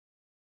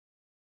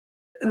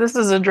this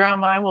is a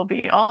drum I will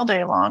beat all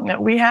day long,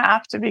 that we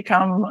have to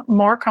become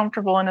more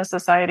comfortable in a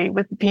society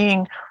with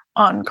being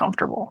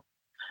uncomfortable.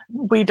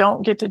 We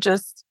don't get to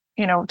just,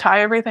 tie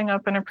everything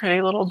up in a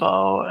pretty little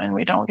bow, and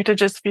we don't get to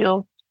just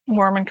feel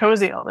warm and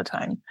cozy all the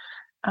time.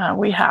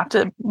 We have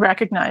to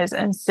recognize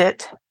and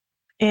sit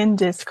in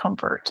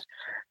discomfort,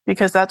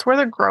 because that's where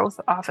the growth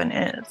often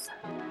is.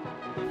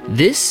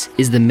 This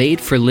is the Made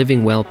for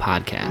Living Well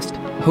podcast,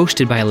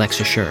 hosted by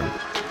Alexa Sherm,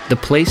 the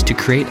place to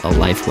create a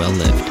life well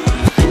lived.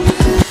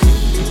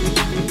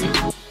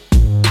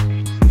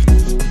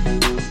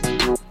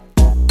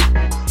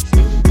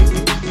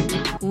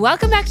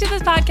 Welcome back to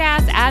this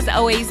podcast. As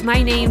always,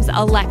 my name's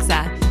Alexa.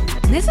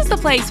 And this is the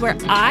place where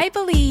I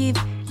believe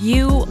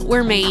you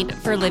were made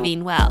for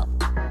living well.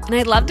 And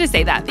I love to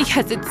say that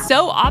because it's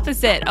so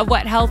opposite of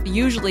what health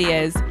usually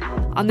is,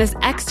 on this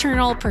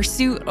external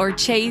pursuit or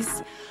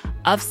chase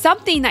of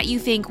something that you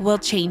think will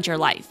change your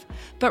life.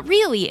 But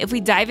really, if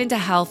we dive into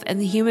health and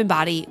the human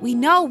body, we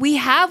know we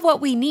have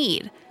what we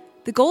need.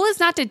 The goal is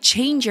not to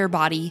change your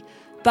body,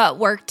 but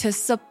work to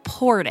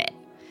support it.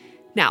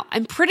 Now,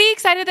 I'm pretty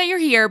excited that you're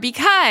here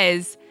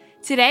because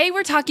today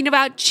we're talking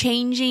about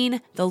changing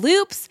the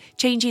loops,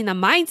 changing the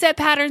mindset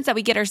patterns that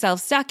we get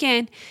ourselves stuck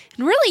in,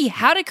 and really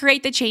how to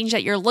create the change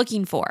that you're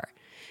looking for.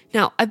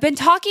 Now, I've been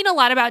talking a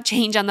lot about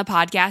change on the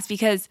podcast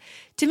because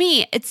to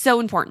me, it's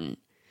so important.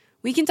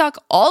 We can talk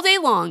all day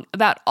long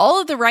about all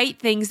of the right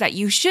things that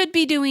you should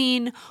be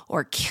doing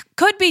or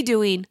could be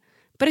doing,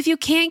 but if you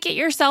can't get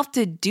yourself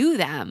to do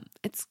them,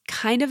 it's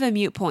kind of a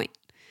moot point.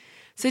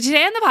 So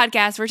today on the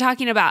podcast, we're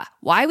talking about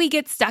why we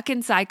get stuck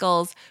in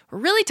cycles. We're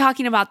really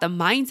talking about the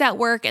mindset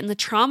work and the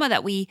trauma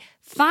that we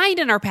find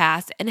in our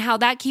past and how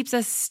that keeps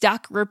us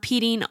stuck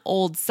repeating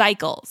old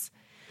cycles.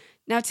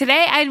 Now,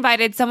 today I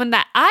invited someone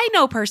that I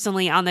know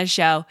personally on this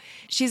show.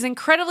 She's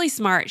incredibly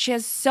smart. She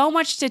has so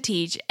much to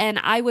teach, and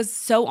I was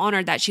so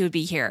honored that she would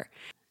be here.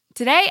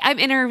 Today, I'm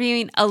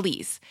interviewing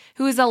Elise,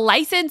 who is a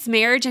licensed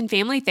marriage and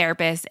family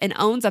therapist and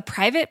owns a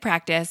private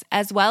practice,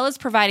 as well as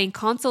providing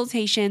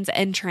consultations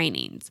and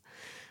trainings.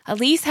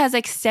 Elise has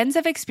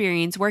extensive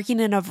experience working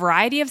in a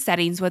variety of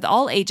settings with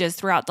all ages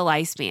throughout the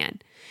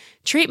lifespan.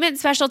 Treatment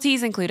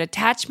specialties include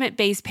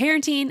attachment-based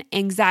parenting,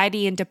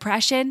 anxiety and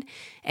depression,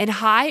 and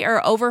high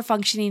or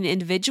over-functioning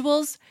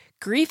individuals,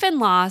 grief and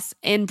loss,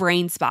 and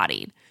brain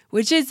spotting,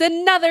 which is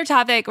another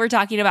topic we're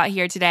talking about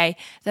here today,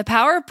 the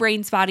power of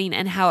brain spotting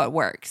and how it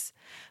works.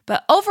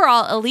 But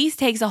overall, Elise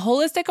takes a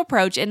holistic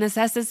approach and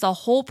assesses the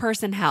whole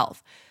person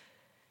health.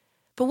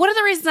 But one of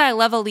the reasons I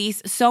love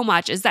Elise so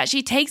much is that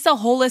she takes a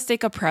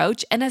holistic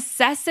approach and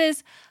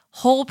assesses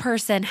whole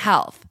person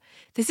health.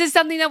 This is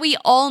something that we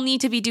all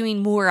need to be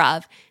doing more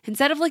of.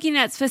 Instead of looking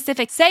at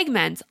specific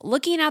segments,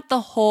 looking at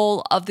the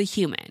whole of the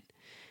human.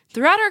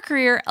 Throughout her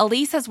career,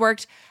 Elise has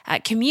worked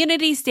at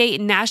community, state,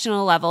 and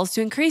national levels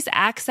to increase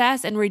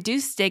access and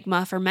reduce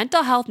stigma for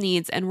mental health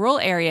needs in rural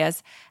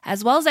areas,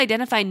 as well as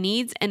identify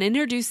needs and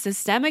introduce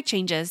systemic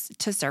changes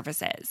to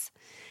services.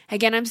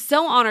 Again, I'm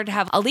so honored to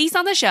have Elise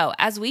on the show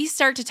as we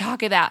start to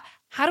talk about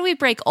how do we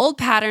break old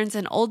patterns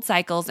and old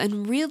cycles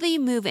and really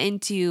move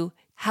into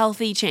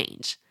healthy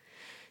change.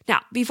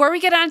 Now, before we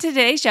get on to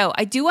today's show,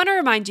 I do want to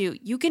remind you,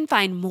 you can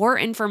find more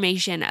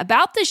information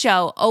about the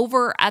show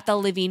over at The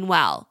Living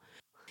Well.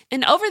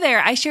 And over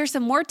there, I share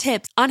some more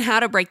tips on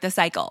how to break the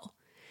cycle.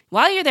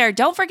 While you're there,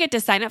 don't forget to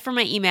sign up for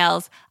my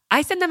emails.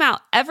 I send them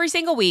out every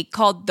single week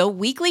called The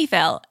Weekly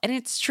Fill, and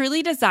it's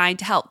truly designed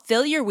to help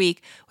fill your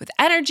week with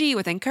energy,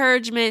 with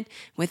encouragement,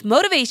 with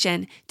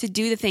motivation to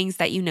do the things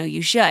that you know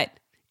you should.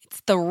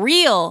 It's the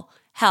real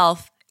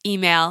health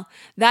email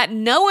that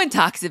no one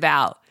talks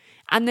about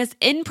on this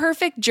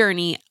imperfect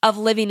journey of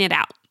living it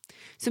out.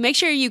 So make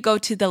sure you go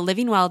to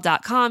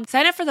thelivingwell.com,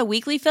 sign up for the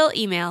Weekly Fill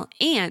email,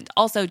 and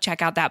also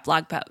check out that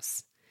blog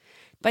post.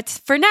 But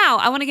for now,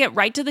 I want to get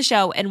right to the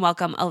show and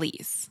welcome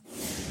Elise.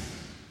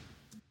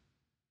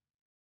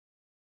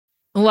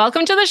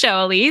 Welcome to the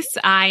show, Elise.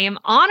 I am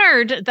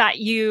honored that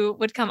you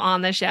would come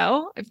on the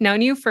show. I've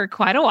known you for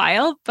quite a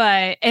while,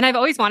 and I've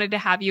always wanted to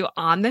have you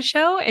on the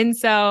show. And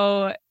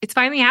so it's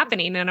finally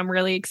happening and I'm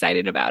really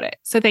excited about it.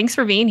 So thanks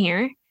for being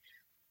here.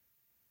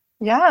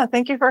 Yeah,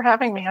 thank you for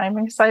having me. I'm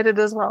excited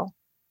as well.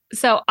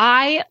 So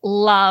I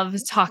love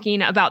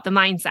talking about the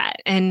mindset.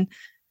 And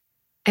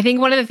I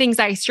think one of the things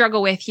I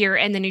struggle with here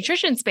in the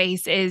nutrition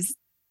space is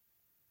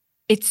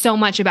it's so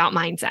much about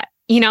mindset.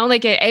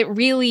 It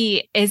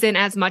really isn't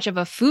as much of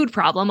a food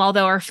problem,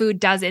 although our food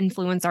does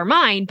influence our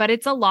mind, but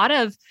it's a lot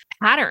of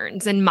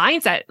patterns and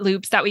mindset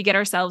loops that we get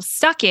ourselves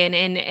stuck in.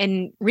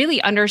 And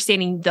really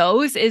understanding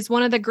those is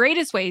one of the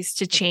greatest ways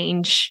to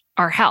change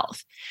our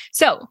health.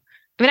 So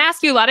I'm going to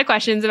ask you a lot of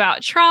questions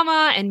about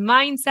trauma and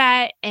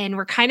mindset. And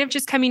we're kind of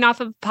just coming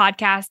off of a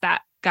podcast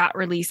that got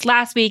released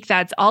last week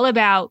that's all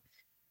about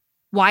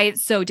why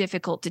it's so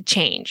difficult to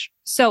change.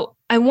 So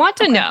I want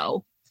to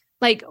know,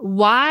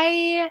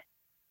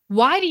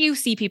 why do you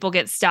see people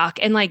get stuck?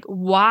 And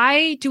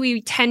why do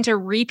we tend to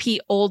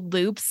repeat old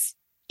loops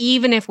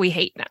even if we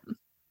hate them?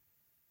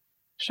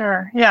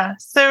 Sure. Yeah.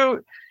 So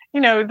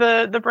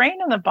the brain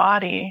and the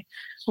body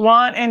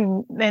want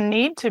and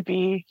need to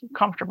be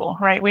comfortable,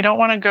 right? We don't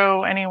want to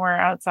go anywhere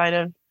outside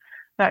of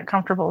that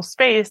comfortable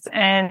space.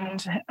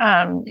 And,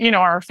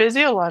 our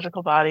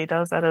physiological body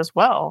does that as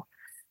well.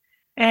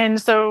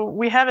 And so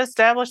we have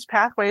established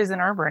pathways in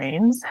our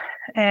brains.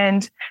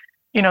 And,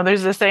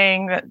 there's a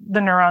saying that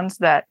the neurons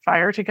that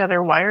fire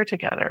together wire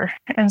together.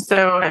 And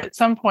so at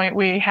some point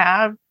we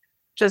have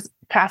just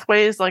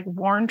pathways like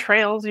worn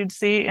trails you'd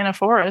see in a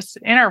forest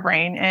in our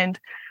brain. And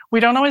we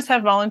don't always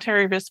have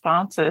voluntary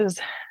responses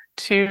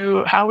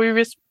to how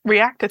we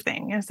react to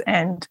things.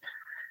 And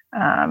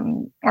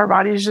our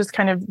bodies just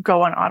kind of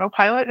go on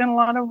autopilot in a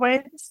lot of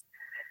ways.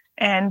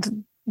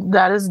 And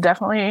that is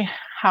definitely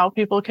how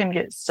people can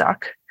get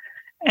stuck.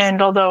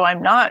 And although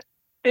I'm not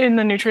in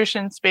the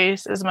nutrition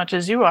space as much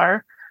as you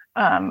are,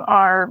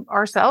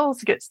 our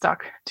cells get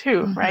stuck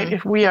too, right?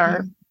 If we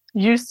are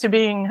used to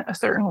being a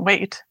certain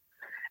weight,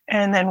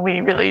 and then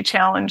we really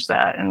challenge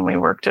that and we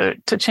work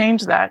to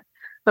change that,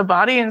 the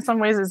body in some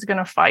ways is going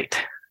to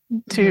fight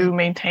to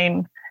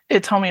maintain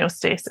its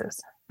homeostasis,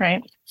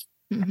 right?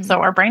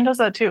 So our brain does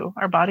that too.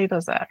 Our body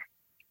does that.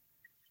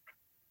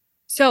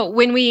 So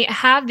when we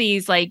have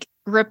these like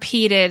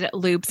repeated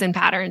loops and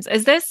patterns,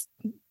 is this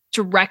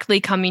directly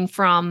coming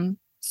from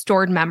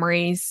stored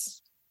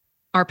memories,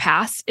 our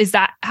past? Is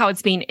that how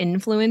it's being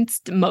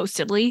influenced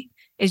mostly?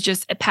 Is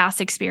just a past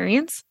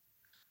experience?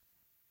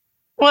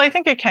 Well, I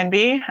think it can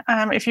be.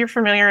 If you're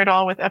familiar at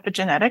all with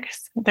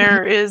epigenetics,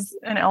 there is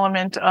an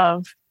element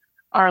of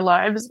our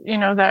lives,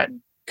 that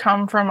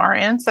come from our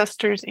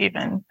ancestors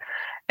even.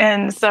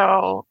 And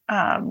so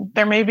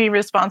there may be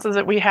responses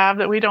that we have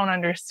that we don't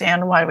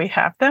understand why we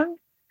have them.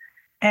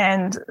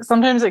 And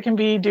sometimes it can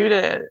be due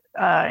to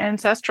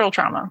ancestral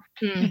trauma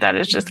that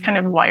is just kind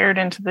of wired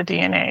into the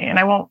DNA. And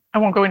I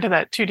won't go into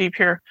that too deep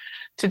here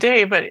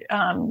today, but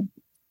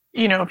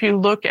if you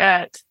look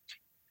at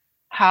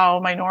how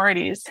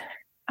minorities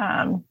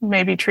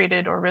may be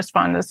treated or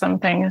respond to some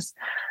things,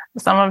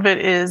 some of it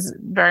is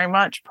very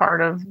much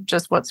part of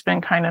just what's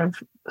been kind of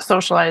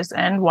socialized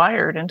and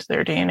wired into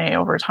their DNA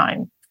over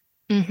time.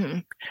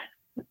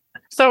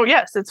 So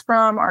yes, it's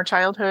from our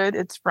childhood.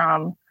 It's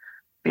from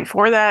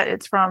before that.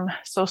 It's from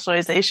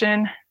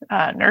socialization,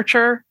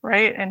 nurture,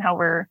 right? And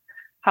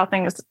how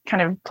things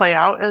kind of play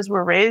out as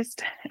we're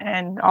raised.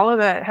 And all of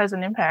that has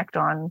an impact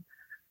on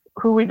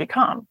who we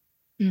become.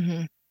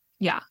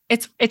 Yeah.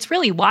 It's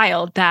really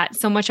wild that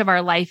so much of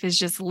our life is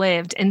just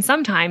lived. And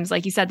sometimes,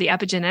 like you said, the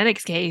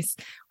epigenetics case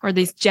or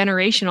this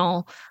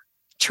generational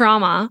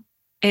trauma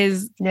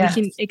is we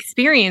can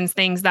experience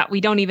things that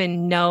we don't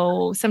even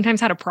know sometimes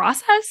how to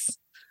process.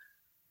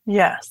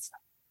 Yes.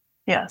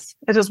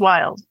 It is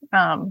wild.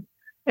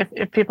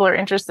 If people are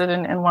interested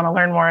and want to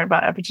learn more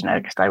about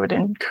epigenetics, I would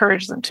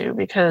encourage them to,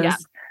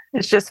 because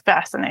it's just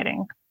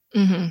fascinating.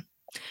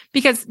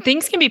 Because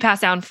things can be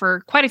passed down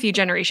for quite a few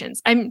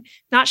generations. I'm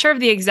not sure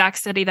of the exact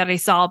study that I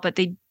saw, but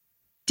they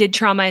did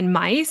trauma in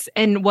mice.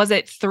 And was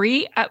it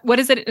 3? What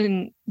is it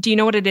do you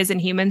know what it is in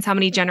humans? How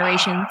many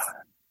generations?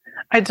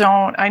 I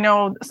don't. I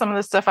know some of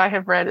the stuff I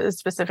have read is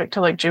specific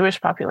to like Jewish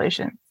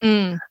population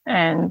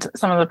and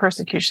some of the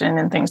persecution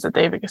and things that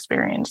they've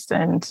experienced.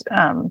 And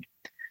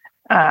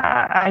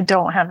I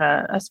don't have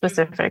a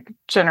specific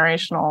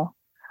generational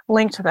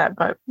link to that,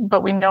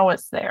 but we know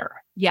it's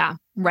there. Yeah,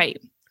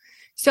 right.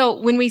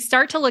 So when we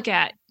start to look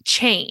at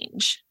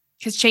change,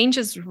 because change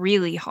is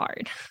really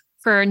hard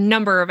for a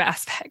number of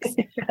aspects.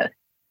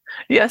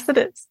 Yes, it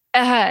is.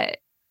 I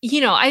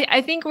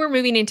think we're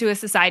moving into a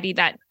society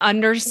that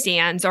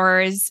understands or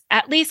is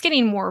at least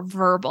getting more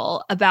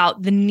verbal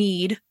about the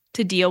need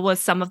to deal with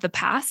some of the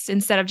past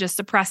instead of just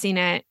suppressing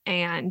it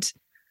and,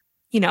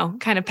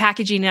 kind of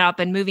packaging it up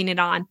and moving it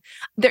on.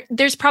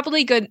 There's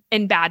probably good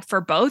and bad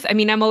for both. I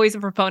mean, I'm always a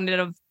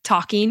proponent of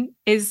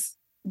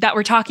that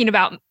we're talking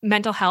about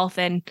mental health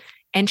and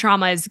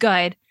trauma is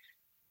good.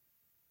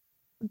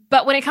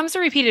 But when it comes to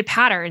repeated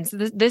patterns,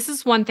 this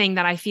is one thing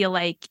that I feel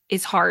like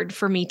is hard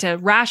for me to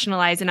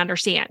rationalize and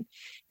understand,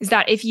 is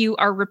that if you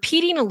are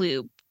repeating a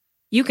loop,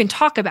 you can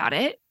talk about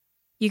it.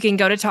 You can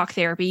go to talk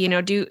therapy,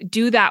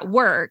 do that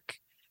work.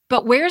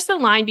 But where's the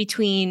line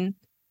between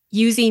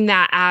using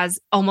that as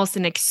almost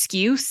an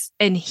excuse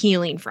and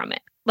healing from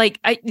it? Like,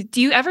 do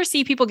you ever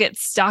see people get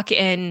stuck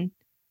in,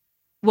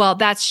 well,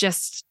 that's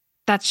just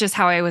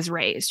how I was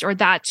raised, or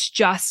that's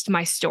just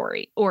my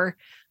story? Or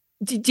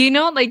do you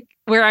know like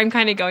where I'm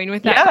kind of going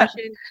with that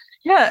question?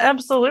 Yeah,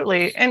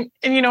 absolutely. And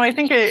I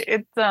think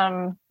it's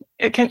kind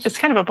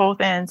of a both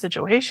and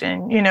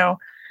situation. We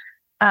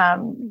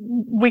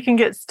can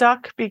get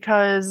stuck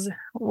because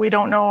we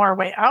don't know our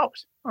way out,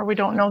 or we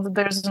don't know that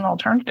there's an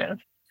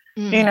alternative.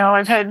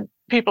 I've had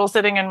people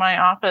sitting in my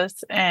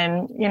office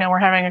and, we're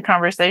having a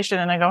conversation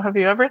and I go, have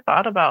you ever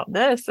thought about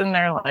this? And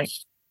they're like,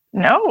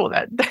 no,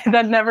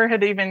 that never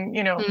had even,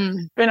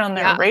 been on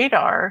their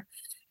radar.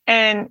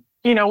 And,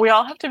 we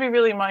all have to be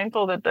really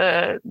mindful that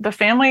the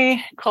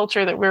family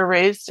culture that we're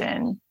raised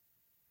in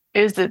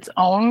is its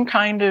own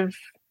kind of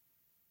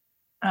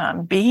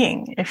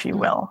being, if you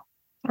will.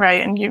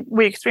 right? And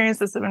we experience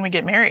this when we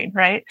get married,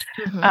 right?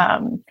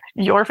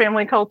 Your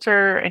family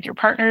culture and your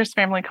partner's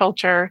family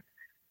culture,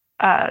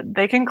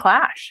 they can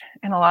clash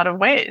in a lot of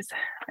ways.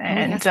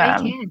 And,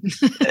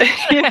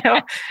 you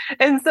know,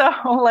 and so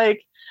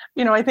like,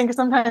 you know, I think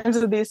sometimes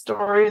of these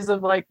stories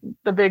of like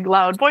the big,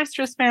 loud,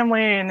 boisterous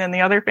family, and then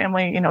the other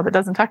family, you know, that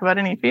doesn't talk about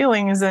any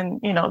feelings. And,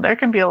 you know, there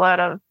can be a lot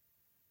of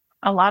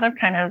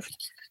kind of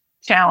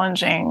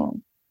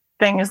challenging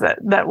things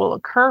that will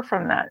occur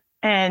from that.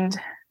 And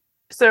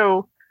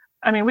so,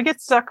 I mean, we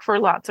get stuck for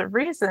lots of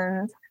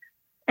reasons.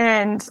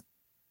 And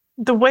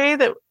the way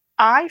that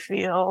I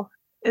feel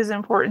is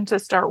important to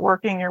start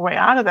working your way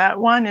out of that.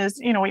 One is,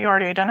 you know, what you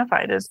already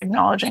identified is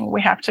acknowledging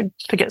we have to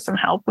get some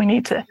help. We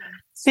need to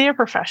see a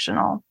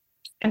professional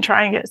and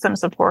try and get some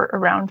support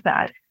around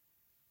that.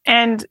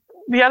 And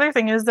the other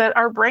thing is that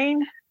our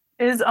brain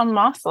is a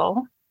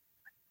muscle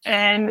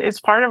and it's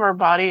part of our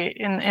body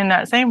in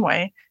that same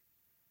way.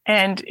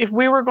 And if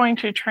we were going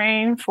to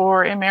train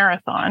for a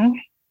marathon,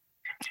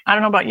 I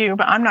don't know about you,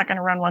 but I'm not going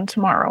to run one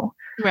tomorrow.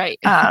 Right.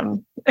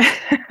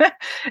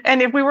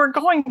 And if we were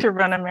going to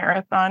run a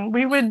marathon,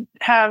 we would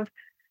have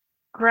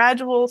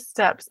gradual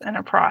steps and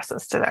a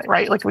process to that,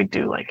 right? Like we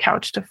do like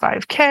couch to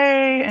 5K,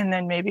 and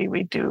then maybe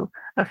we do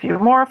a few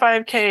more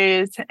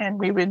 5Ks, and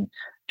we would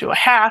do a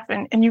half,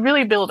 and you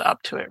really build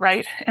up to it,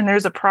 right? And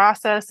there's a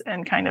process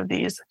and kind of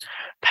these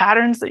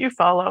patterns that you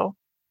follow.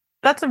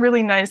 That's a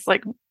really nice,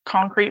 like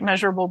concrete,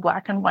 measurable,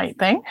 black and white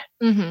thing.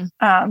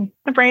 The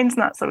brain's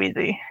not so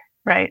easy,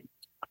 right?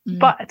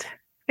 But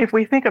if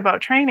we think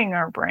about training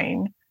our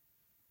brain,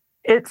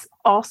 it's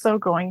also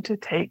going to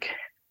take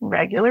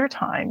regular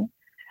time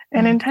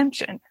and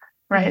intention,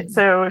 right?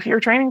 So if you're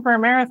training for a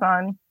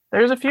marathon,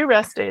 there's a few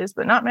rest days,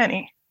 but not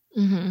many.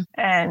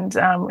 And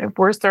if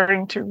we're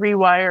starting to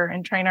rewire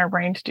and train our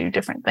brain to do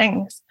different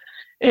things,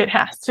 it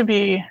has to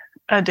be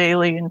a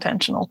daily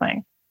intentional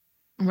thing.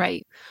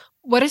 Right.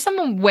 What are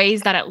some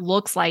ways that it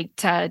looks like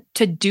to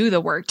do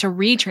the work, to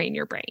retrain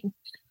your brain?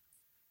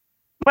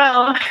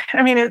 Well,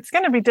 I mean, it's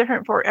going to be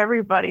different for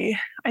everybody.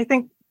 I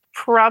think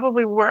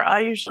probably where I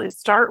usually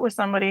start with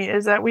somebody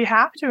is that we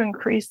have to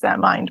increase that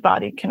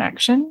mind-body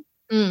connection.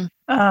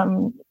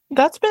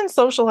 That's been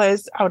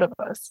socialized out of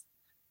us.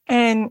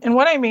 And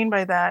what I mean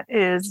by that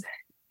is,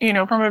 you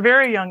know, from a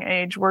very young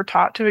age, we're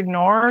taught to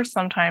ignore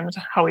sometimes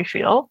how we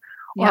feel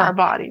or our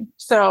body.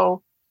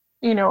 So,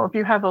 you know, if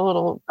you have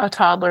a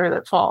toddler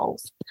that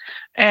falls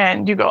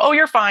and you go, oh,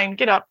 you're fine,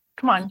 get up,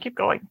 come on, keep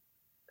going,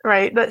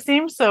 right? That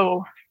seems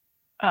so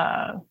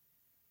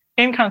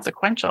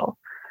inconsequential.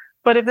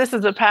 But if this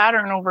is a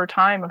pattern over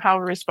time of how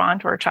we respond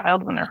to our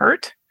child when they're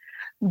hurt,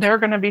 they're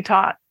going to be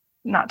taught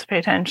not to pay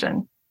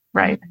attention,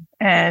 right?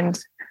 And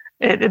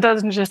it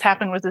doesn't just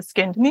happen with the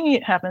skinned knee,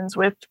 it happens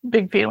with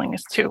big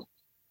feelings too.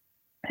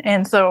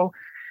 And so,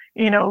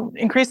 you know,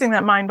 increasing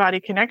that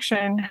mind-body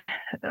connection,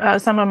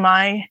 some of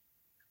my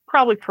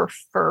probably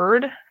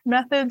preferred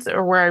methods,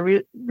 or where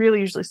I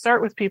really usually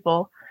start with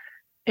people,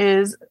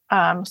 is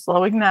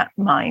slowing that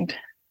mind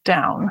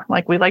down.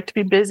 Like we like to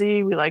be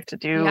busy, we like to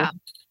do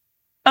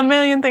a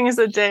million things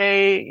a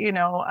day. You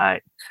know,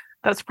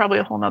 that's probably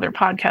a whole nother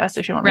podcast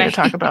if you want me to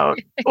talk about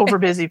over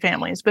busy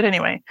families. But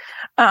anyway,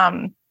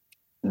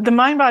 the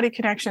mind-body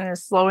connection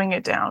is slowing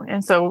it down.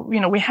 And so, you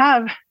know, we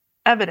have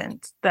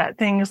evidence that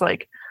things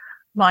like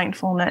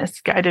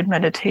mindfulness, guided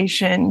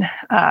meditation,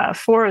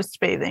 forest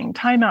bathing,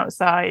 time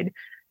outside,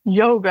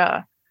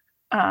 yoga,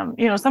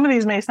 you know, some of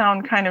these may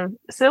sound kind of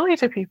silly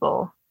to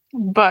people,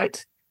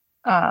 but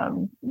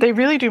they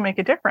really do make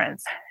a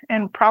difference.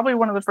 And probably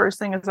one of the first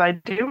things I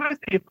do with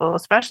people,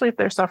 especially if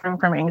they're suffering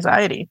from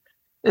anxiety,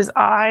 is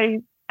I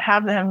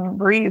have them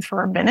breathe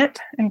for a minute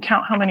and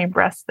count how many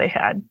breaths they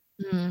had.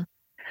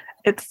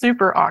 It's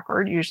super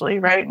awkward usually,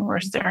 right? And we're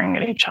staring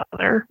at each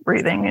other,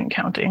 breathing and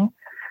counting.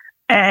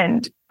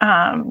 And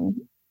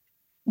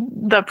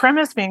the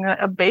premise being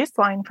that a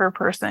baseline for a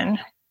person,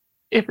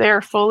 if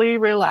they're fully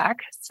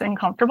relaxed and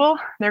comfortable,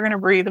 they're going to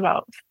breathe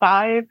about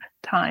 5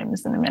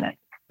 times in a minute.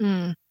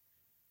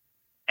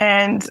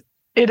 And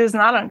it is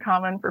not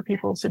uncommon for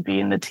people to be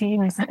in the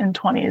teens and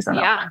 20s and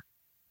up.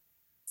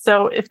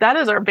 So if that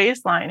is our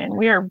baseline and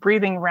we are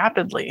breathing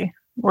rapidly,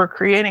 we're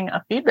creating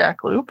a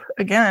feedback loop,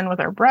 again, with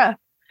our breath,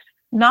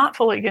 not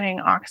fully getting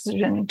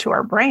oxygen to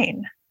our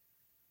brain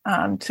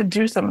to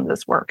do some of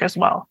this work as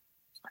well.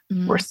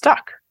 We're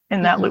stuck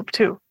in that loop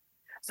too.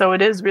 So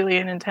it is really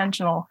an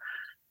intentional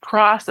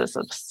process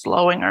of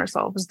slowing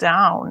ourselves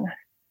down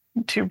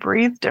to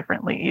breathe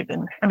differently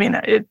even. I mean,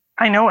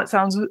 I know it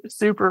sounds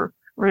super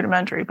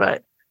rudimentary,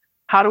 but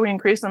how do we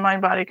increase the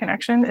mind-body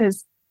connection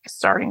is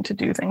starting to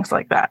do things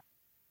like that.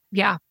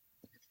 Yeah.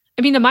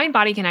 I mean, the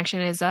mind-body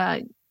connection is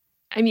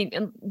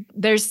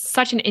there's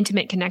such an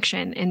intimate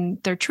connection,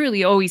 and they're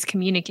truly always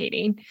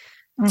communicating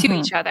to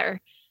each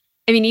other.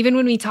 I mean, even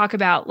when we talk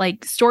about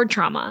like stored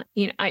trauma,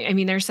 you know, I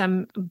mean, there's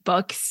some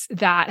books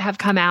that have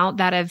come out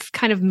that have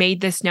kind of made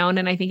this known.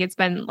 And I think it's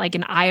been like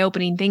an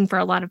eye-opening thing for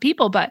a lot of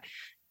people. But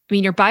I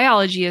mean, your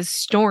biology is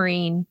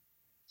storing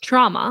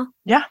trauma.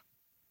 Yeah.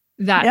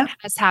 that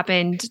has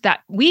happened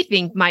that we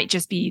think might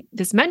just be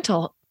this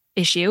mental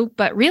issue,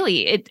 but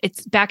really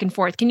it's back and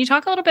forth. Can you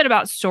talk a little bit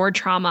about stored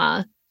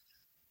trauma?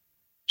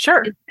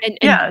 Sure. And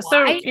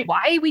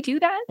why we do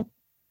that?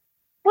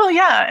 Well,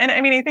 yeah. And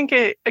I mean, I think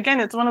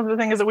it's one of the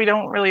things that we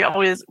don't really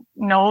always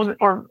know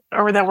or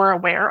that we're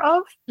aware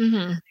of.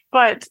 Mm-hmm.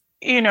 But,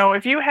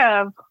 if you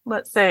have,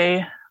 let's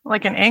say,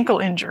 like an ankle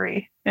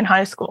injury in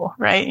high school,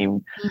 right?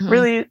 You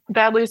really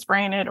badly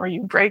sprain it or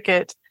you break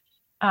it.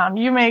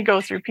 You may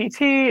go through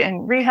PT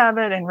and rehab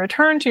it and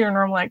return to your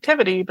normal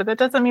activity, but that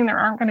doesn't mean there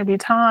aren't going to be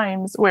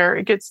times where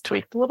it gets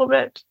tweaked a little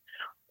bit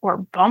or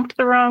bumped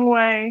the wrong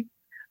way.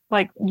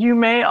 Like you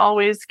may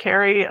always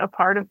carry a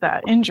part of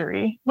that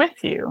injury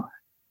with you,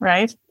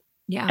 right?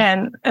 Yeah.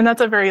 And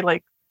that's a very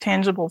like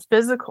tangible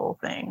physical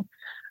thing.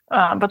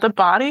 But the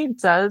body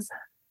does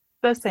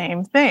the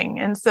same thing.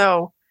 And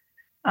so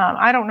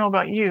I don't know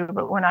about you,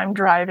 but when I'm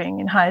driving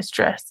in high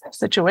stress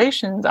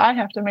situations, I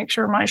have to make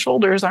sure my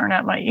shoulders aren't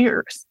at my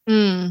ears.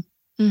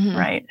 Mm-hmm.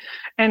 Right.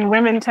 And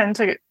women tend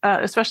to,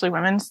 especially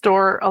women,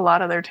 store a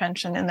lot of their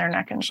tension in their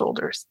neck and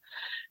shoulders.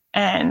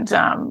 And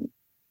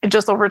it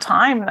just over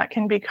time, that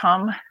can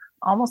become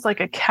almost like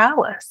a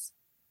callus,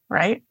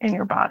 right, in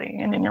your body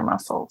and in your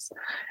muscles.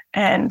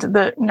 And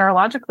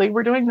neurologically,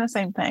 we're doing the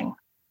same thing.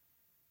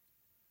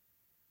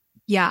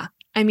 Yeah.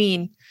 I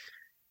mean,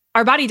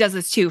 our body does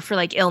this too for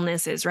like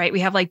illnesses, right? We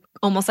have like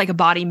almost like a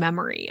body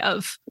memory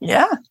of,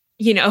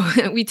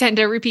 we tend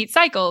to repeat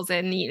cycles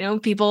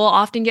and, people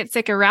often get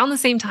sick around the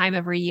same time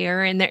every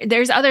year. And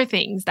there's other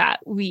things that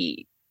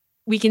we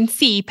can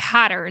see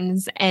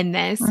patterns in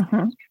this.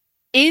 Mm-hmm.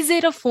 Is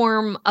it a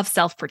form of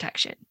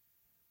self-protection?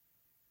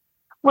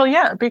 Well,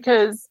 yeah,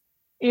 because,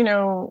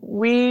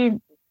 everything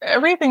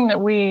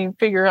that we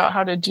figure out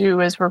how to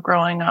do as we're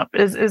growing up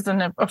is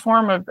a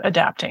form of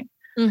adapting.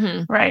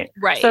 Mm-hmm. Right.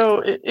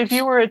 So if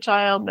you were a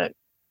child that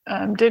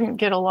didn't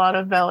get a lot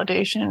of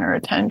validation or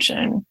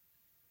attention,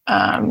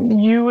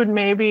 you would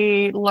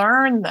maybe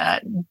learn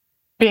that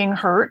being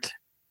hurt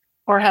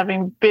or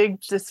having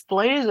big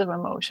displays of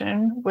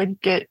emotion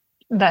would get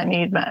that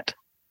need met.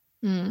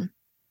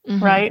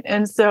 Mm-hmm. Right.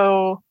 And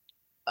so,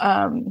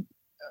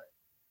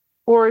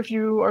 or if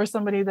you are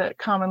somebody that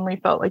commonly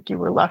felt like you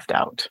were left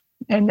out,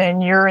 and then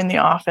you're in the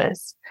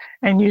office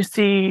and you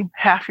see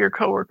half your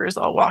coworkers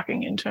all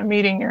walking into a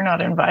meeting you're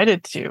not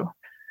invited to,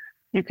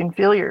 you can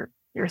feel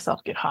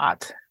yourself get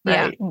hot,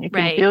 right? Yeah, and you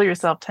can feel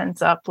yourself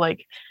tense up,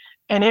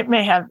 and it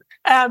may have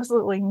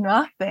absolutely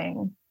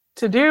nothing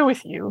to do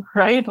with you,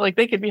 right? Like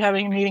they could be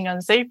having a meeting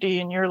on safety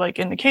and you're like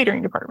in the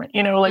catering department,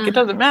 it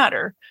doesn't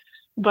matter,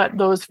 but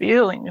those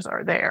feelings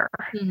are there,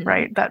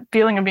 right? That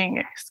feeling of being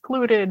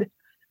excluded,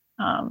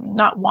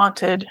 not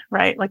wanted,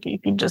 right? Like you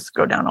can just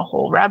go down a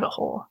whole rabbit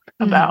hole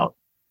about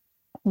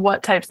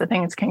what types of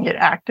things can get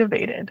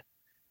activated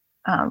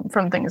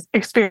from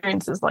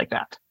experiences like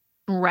that.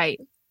 Right.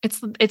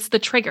 It's the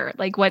trigger,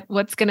 like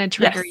what's going to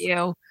trigger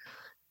you.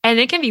 And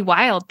it can be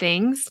wild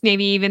things,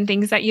 maybe even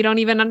things that you don't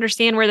even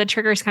understand where the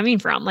trigger is coming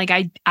from. Like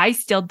I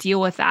still deal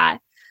with that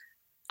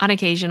on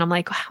occasion. I'm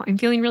like, wow, I'm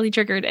feeling really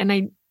triggered. And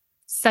it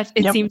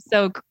seems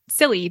so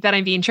silly that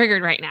I'm being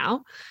triggered right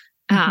now.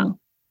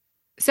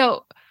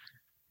 So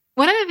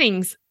one of the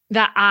things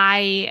that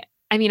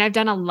I've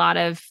done a lot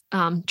of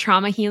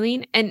trauma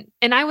healing, and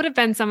I would have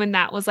been someone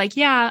that was like,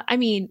 yeah, I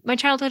mean, my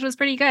childhood was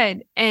pretty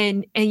good.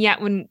 And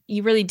yet when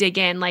you really dig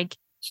in, like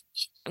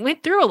I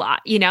went through a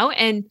lot,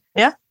 and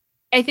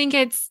I think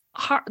it's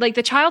hard. Like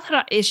the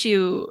childhood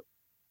issue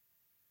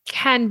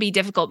can be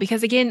difficult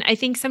because again, I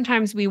think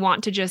sometimes we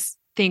want to just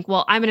think,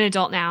 well, I'm an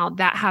adult now,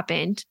 that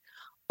happened,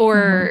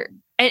 or,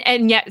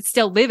 and yet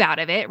still live out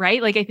of it.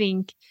 Right. Like I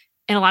think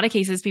in a lot of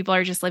cases, people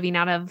are just living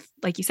out of,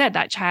 like you said,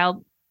 that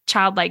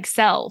childlike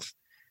self.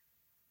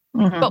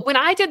 But when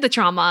I did the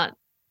trauma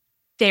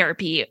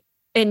therapy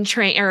and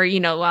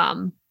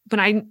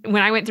when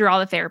I went through all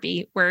the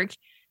therapy work,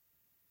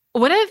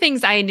 one of the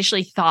things I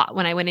initially thought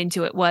when I went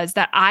into it was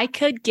that I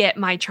could get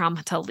my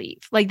trauma to leave,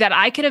 like that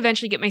I could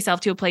eventually get myself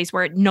to a place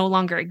where it no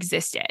longer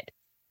existed.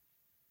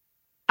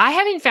 I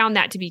haven't found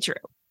that to be true.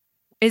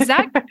 Is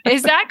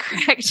that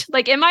correct?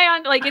 Like, am I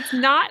on, like, it's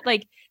not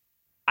like,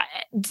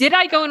 did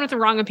I go in with the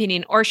wrong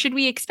opinion, or should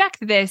we expect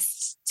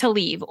this to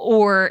leave?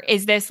 Or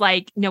is this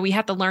like, no, we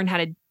have to learn how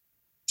to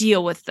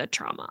deal with the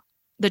trauma,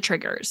 the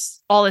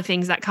triggers, all the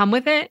things that come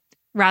with it,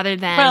 rather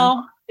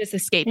than just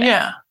escape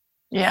it?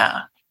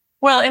 Yeah.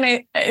 Well, and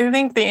I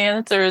think the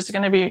answer is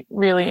going to be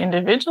really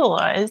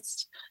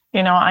individualized.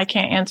 I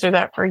can't answer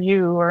that for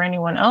you or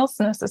anyone else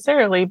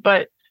necessarily,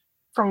 but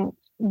from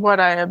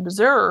what I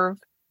observe,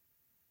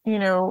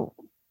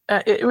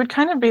 it would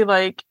kind of be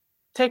like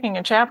taking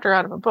a chapter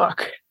out of a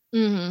book.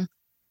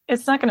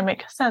 It's not going to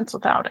make sense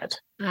without it.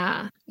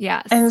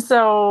 Yes. And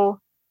so,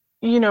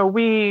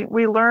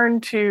 we learn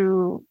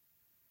to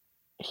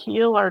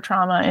heal our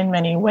trauma in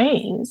many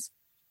ways,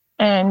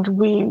 and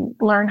we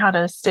learn how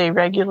to stay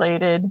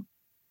regulated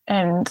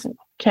and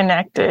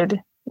connected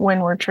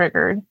when we're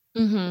triggered.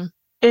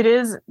 It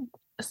is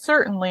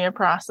certainly a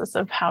process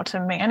of how to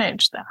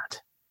manage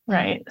that,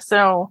 right?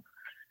 So,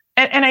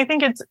 and I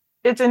think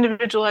it's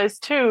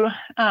individualized too.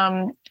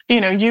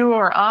 You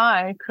or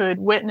I could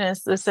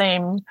witness the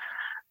same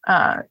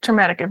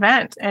traumatic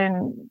event,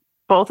 and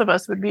both of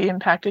us would be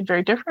impacted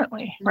very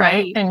differently,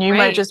 right? And you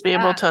might just be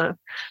able to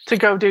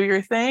go do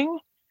your thing,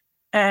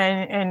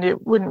 and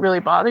it wouldn't really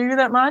bother you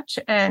that much.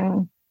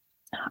 And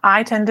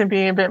I tend to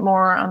be a bit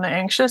more on the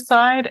anxious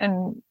side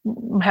and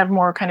have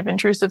more kind of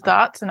intrusive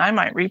thoughts, and I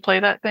might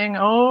replay that thing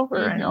over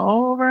and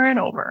over and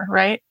over,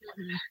 right?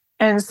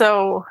 And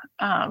so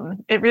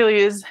it really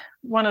is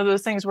one of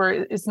those things where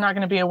it's not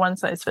going to be a one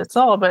size fits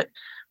all, but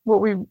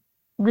what we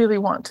really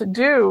want to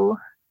do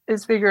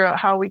is figure out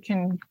how we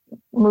can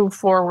move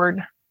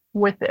forward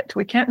with it.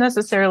 We can't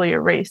necessarily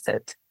erase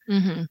it,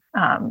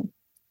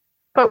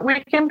 but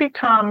we can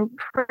become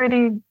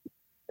pretty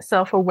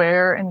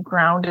self-aware and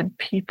grounded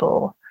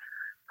people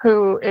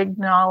who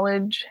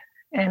acknowledge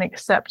and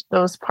accept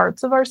those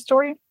parts of our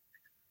story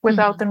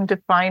without them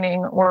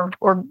defining or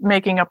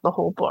making up the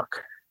whole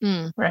book.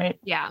 Right.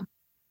 Yeah.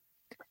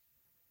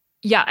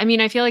 I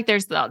mean, I feel like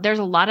there's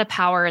a lot of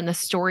power in the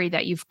story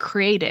that you've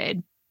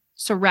created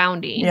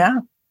surrounding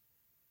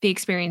the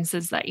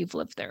experiences that you've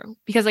lived through.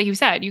 Because like you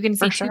said, you can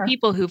see two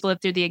people who've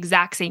lived through the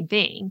exact same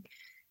thing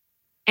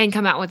and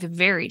come out with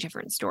very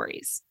different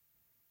stories.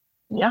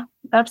 Yeah,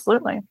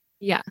 absolutely.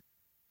 Yeah.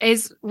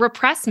 Is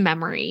repressed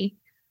memory,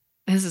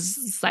 this is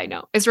a side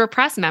note, is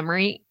repressed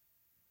memory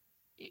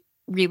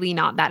really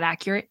not that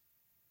accurate?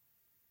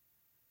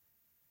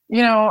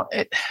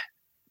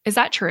 Is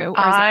that true?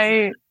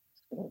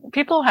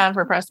 People have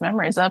repressed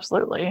memories.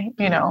 Absolutely.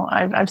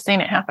 I've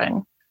seen it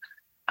happen.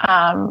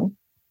 I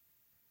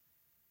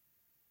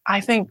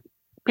think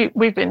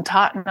we've been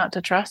taught not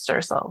to trust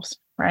ourselves,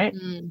 right?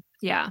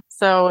 Yeah.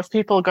 So if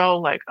people go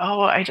like,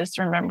 oh, I just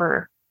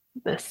remember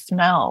this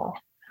smell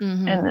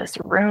in this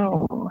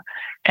room,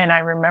 and I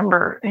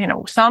remember,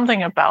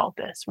 something about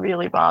this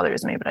really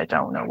bothers me, but I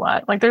don't know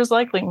what. Like, there's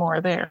likely more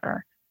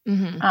there.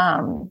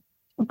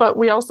 But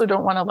we also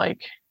don't want to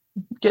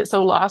get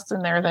so lost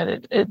in there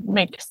that it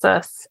makes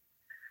us,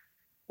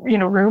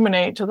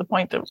 ruminate to the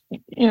point that,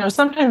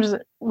 sometimes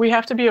we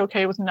have to be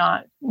okay with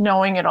not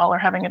knowing it all or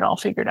having it all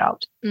figured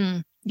out.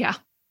 Yeah.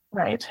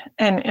 Right.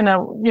 And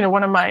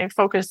one of my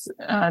focus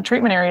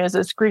treatment areas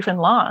is grief and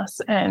loss.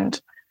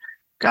 And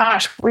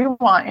gosh, we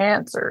want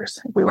answers.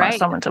 We want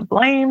someone to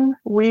blame.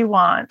 We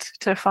want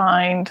to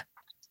find,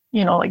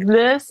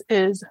 this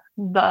is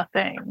the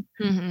thing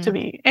to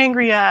be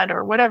angry at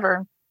or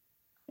whatever.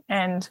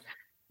 And,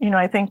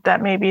 I think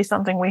that may be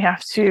something we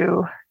have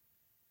to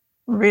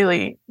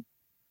really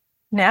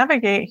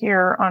navigate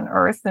here on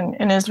earth.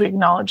 And as we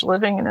acknowledge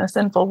living in a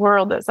sinful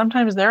world, that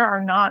sometimes there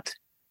are not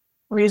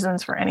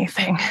reasons for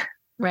anything.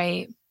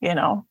 Right.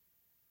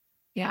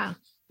 Yeah.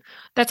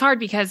 That's hard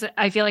because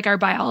I feel like our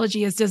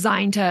biology is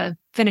designed to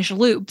finish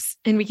loops,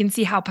 and we can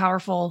see how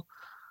powerful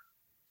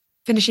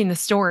finishing the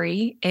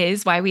story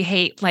is, why we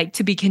hate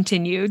to be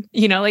continued,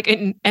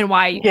 and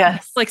why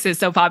Netflix is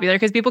so popular,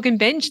 because people can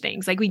binge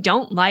things. We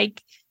don't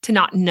like to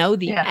not know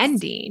the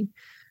ending,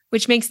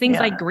 which makes things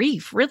like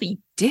grief really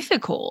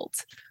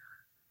difficult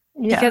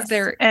because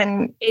there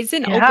is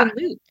an open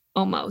loop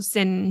almost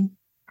in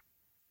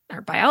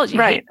our biology.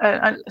 Right.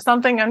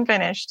 Something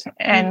unfinished,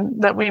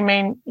 and that we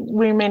may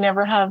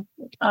never have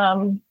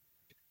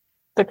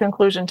the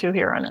conclusion to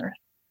here on earth.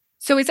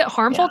 So is it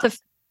harmful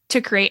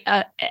to create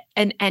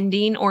an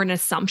ending or an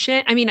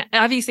assumption? I mean,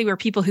 obviously we're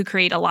people who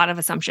create a lot of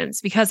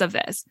assumptions because of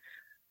this.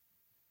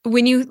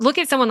 When you look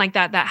at someone like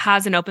that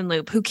has an open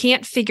loop, who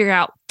can't figure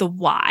out the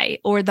why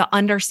or the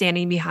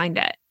understanding behind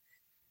it,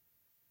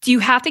 do you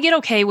have to get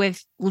okay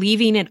with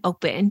leaving it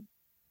open,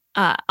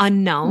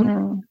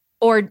 unknown,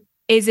 or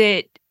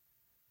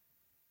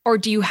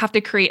do you have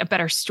to create a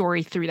better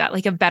story through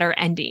that, a better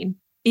ending?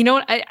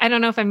 I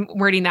don't know if I'm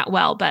wording that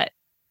well, but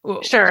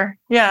sure.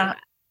 Yeah.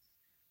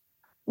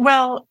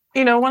 Well,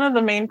 one of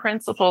the main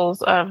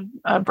principles of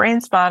brain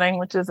spotting,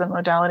 which is a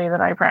modality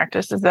that I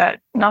practice, is that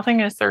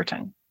nothing is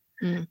certain,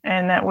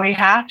 and that we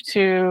have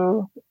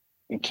to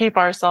keep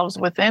ourselves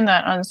within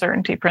that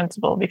uncertainty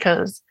principle,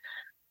 because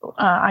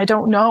I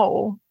don't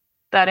know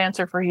that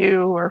answer for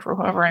you or for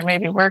whoever I may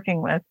be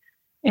working with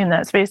in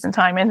that space and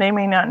time, and they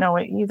may not know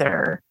it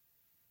either.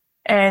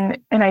 And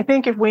I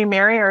think if we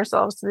marry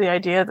ourselves to the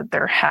idea that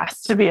there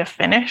has to be a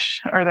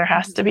finish or there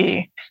has to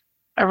be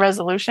a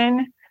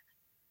resolution,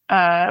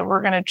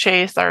 we're going to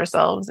chase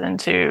ourselves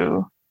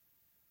into,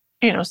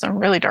 some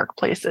really dark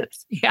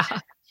places. Yeah.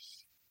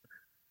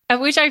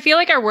 Which I feel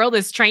like our world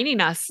is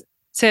training us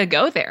to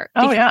go there.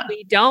 Oh, yeah.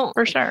 We don't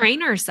for sure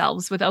train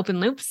ourselves with open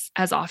loops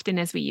as often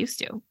as we used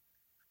to,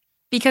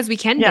 because we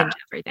can binge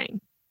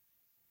everything.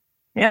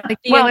 Yeah. The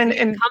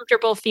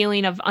uncomfortable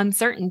feeling of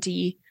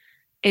uncertainty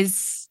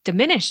is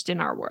diminished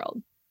in our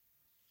world.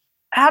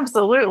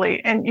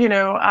 Absolutely. And,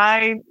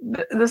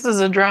 this is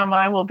a drum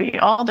I will beat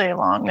all day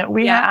long, that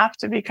we have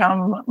to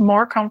become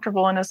more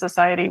comfortable in a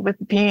society with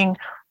being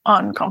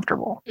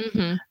uncomfortable.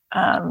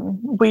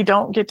 We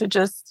don't get to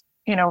just,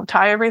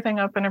 tie everything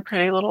up in a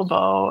pretty little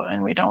bow,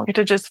 and we don't get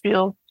to just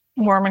feel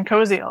warm and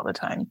cozy all the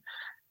time.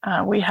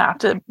 We have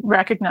to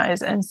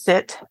recognize and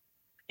sit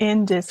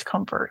in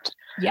discomfort.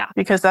 Yeah.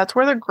 Because that's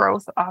where the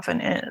growth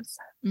often is.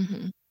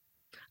 Mm-hmm.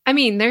 I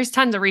mean, there's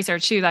tons of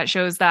research too that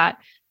shows that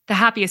the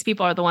happiest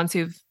people are the ones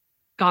who've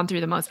gone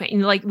through the most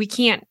pain. Like, we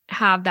can't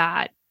have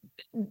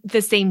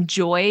the same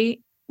joy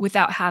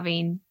without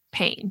having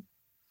pain.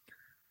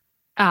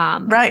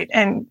 Right.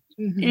 And,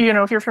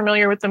 if you're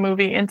familiar with the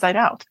movie Inside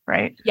Out,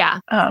 right?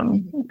 Yeah.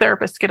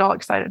 Therapists get all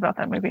excited about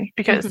that movie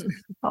because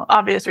well,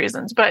 obvious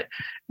reasons. But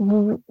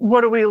what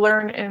do we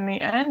learn in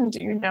the end,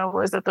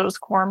 was that those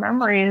core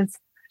memories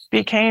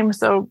became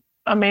so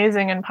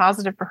amazing and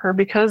positive for her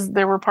because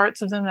there were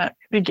parts of them that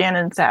began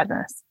in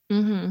sadness.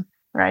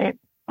 Right.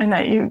 And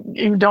that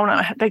you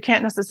don't, they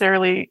can't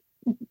necessarily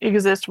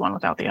exist one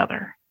without the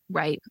other.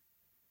 Right.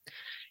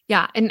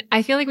 Yeah. And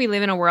I feel like we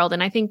live in a world,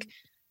 and I think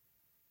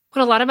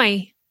what a lot of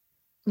my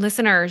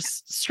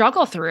listeners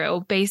struggle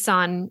through based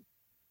on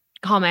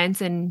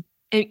comments and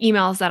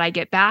emails that I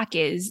get back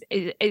is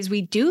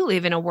we do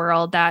live in a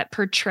world that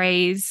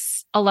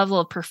portrays a level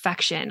of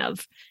perfection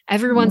of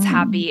everyone's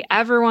happy,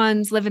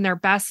 everyone's living their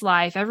best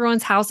life,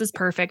 everyone's house is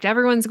perfect,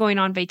 everyone's going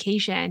on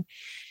vacation.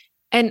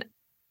 And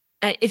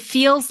it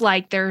feels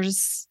like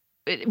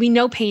we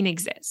know pain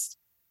exists,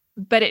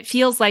 but it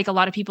feels like a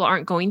lot of people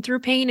aren't going through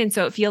pain. And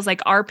so it feels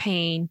like our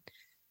pain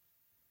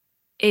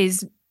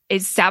is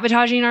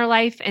sabotaging our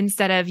life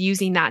instead of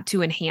using that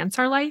to enhance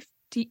our life.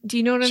 Do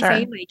you know what I'm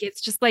saying? Like,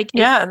 it's just like,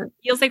 it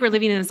feels like we're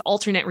living in this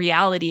alternate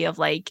reality of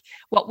like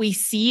what we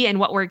see and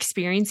what we're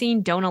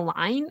experiencing don't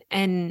align.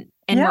 And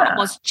we're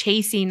almost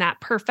chasing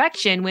that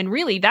perfection when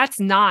really that's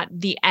not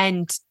the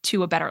end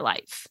to a better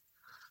life.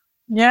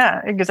 Yeah,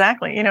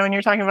 exactly. And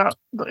you're talking about,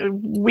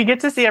 we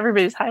get to see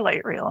everybody's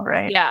highlight reel,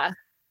 right? Yeah.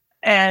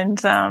 And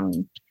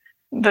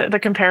the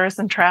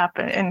comparison trap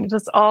and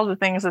just all the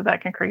things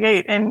that can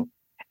create.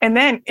 And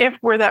then if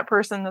we're that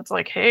person that's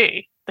like,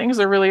 hey, things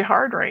are really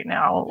hard right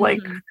now, like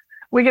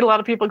we get a lot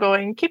of people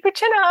going, keep your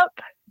chin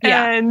up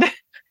and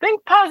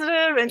think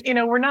positive.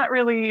 And, we're not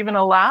really even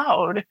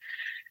allowed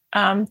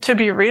to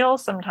be real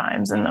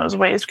sometimes in those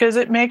ways because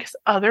it makes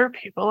other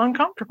people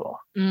uncomfortable.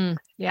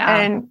 Yeah.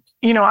 And,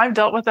 I've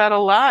dealt with that a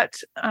lot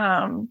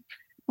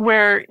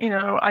where,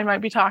 I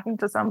might be talking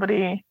to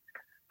somebody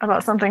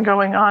about something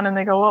going on and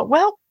they go,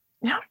 well,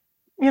 yeah,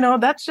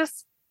 that's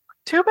just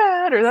too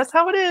bad, or that's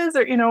how it is,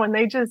 or, and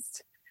they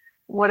just,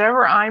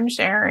 whatever I'm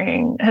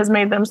sharing has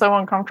made them so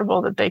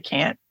uncomfortable that they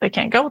can't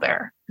go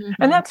there.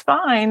 And that's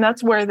fine.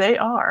 That's where they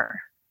are.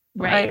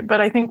 Right.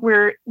 But I think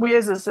we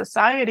as a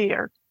society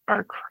are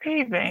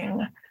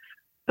craving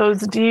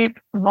those deep,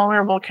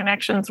 vulnerable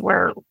connections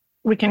where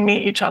we can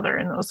meet each other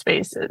in those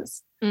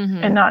spaces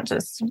and not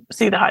just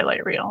see the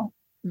highlight reel.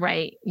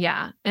 Right.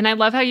 Yeah. And I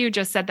love how you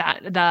just said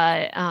that,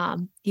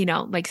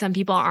 like some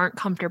people aren't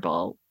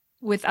comfortable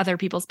with other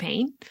people's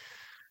pain.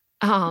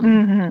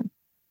 And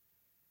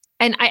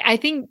I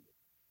think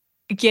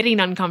getting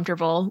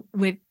uncomfortable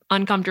with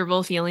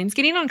uncomfortable feelings,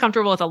 getting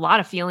uncomfortable with a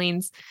lot of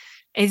feelings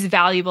is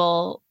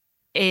valuable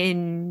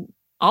in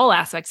all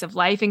aspects of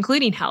life,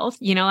 including health.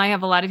 I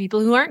have a lot of people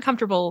who aren't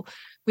comfortable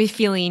with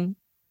feeling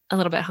a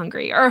little bit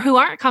hungry or who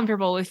aren't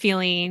comfortable with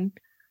feeling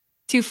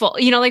too full.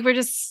 Like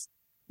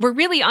we're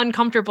really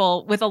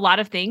uncomfortable with a lot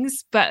of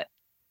things, but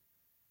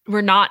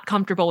we're not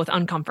comfortable with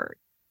uncomfort.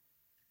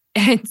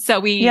 And so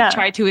we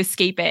try to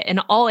escape it in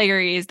all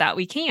areas that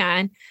we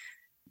can,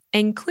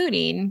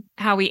 including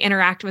how we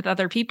interact with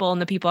other people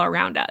and the people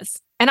around us.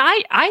 And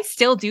I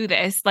still do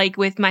this, like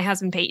with my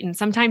husband, Peyton.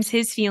 Sometimes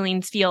his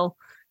feelings feel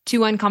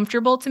too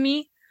uncomfortable to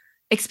me,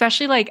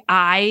 especially like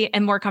I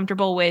am more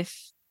comfortable with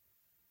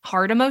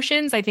hard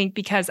emotions. I think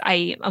because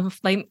I'm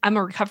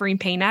a recovering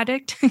pain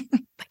addict.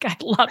 Like I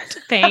loved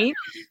pain.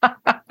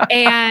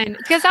 And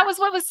because that was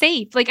what was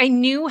safe. Like I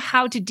knew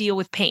how to deal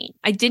with pain.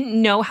 I didn't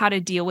know how to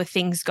deal with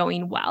things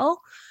going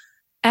well.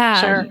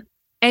 Sure.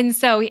 And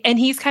so, and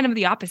he's kind of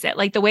the opposite.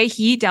 Like the way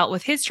he dealt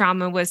with his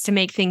trauma was to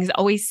make things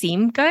always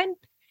seem good.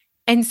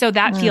 And so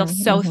that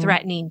feels so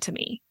threatening to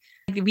me.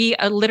 We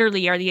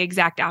literally are the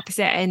exact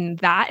opposite. And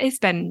that has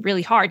been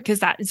really hard because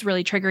that is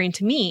really triggering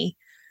to me.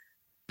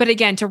 But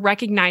again, to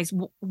recognize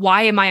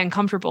why am I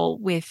uncomfortable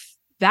with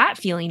that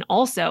feeling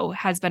also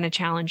has been a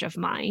challenge of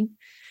mine.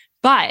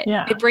 But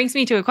it brings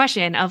me to a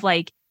question of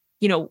like,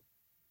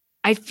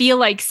 I feel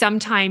like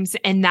sometimes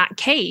in that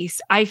case,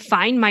 I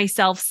find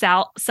myself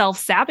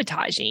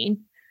self-sabotaging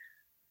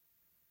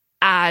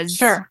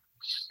as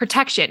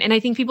protection. And I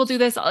think people do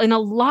this in a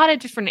lot of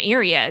different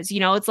areas.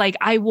 It's like,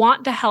 I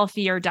want the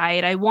healthier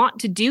diet. I want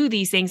to do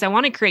these things. I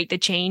want to create the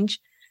change,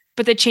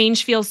 but the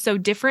change feels so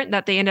different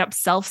that they end up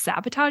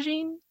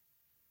self-sabotaging.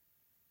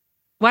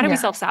 Why do we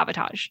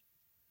self-sabotage?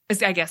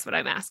 Is I guess what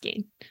I'm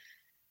asking.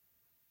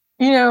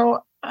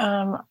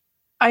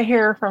 I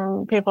hear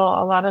from people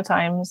a lot of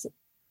times,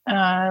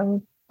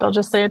 they'll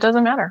just say it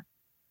doesn't matter.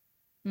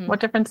 What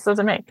difference does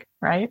it make,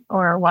 right?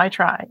 Or why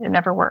try? It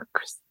never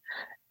works.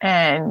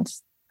 And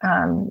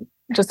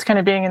just kind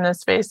of being in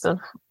this space of,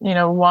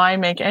 why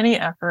make any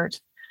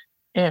effort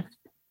if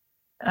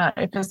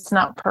it's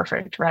not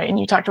perfect, right? And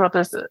you talked about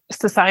this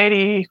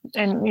society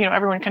and,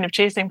 everyone kind of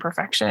chasing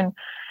perfection.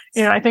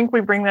 I think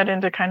we bring that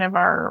into kind of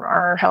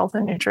our health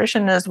and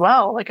nutrition as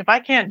well. Like if I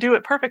can't do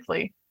it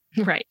perfectly,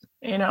 Right.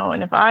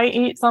 and if I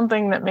eat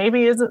something that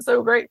maybe isn't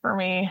so great for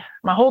me,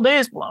 my whole day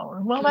is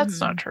blown. Well, that's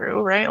not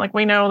true, right? Like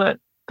we know that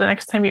the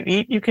next time you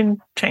eat, you can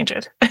change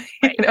it,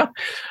 Right.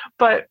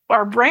 but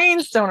our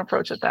brains don't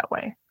approach it that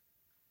way.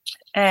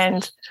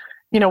 And,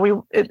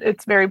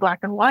 it's very black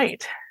and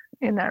white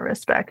in that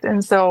respect.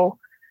 And so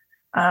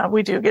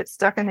we do get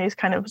stuck in these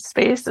kind of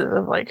spaces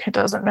of like, it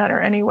doesn't matter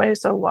anyway,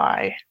 so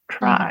why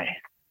try?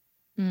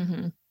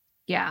 Mm-hmm.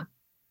 Yeah.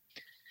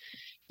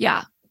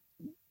 Yeah.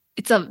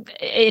 It's an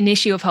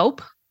issue of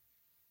hope.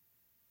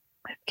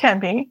 It can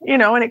be,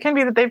 and it can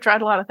be that they've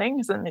tried a lot of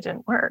things and they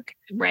didn't work,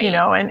 Right.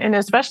 And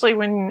especially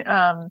when,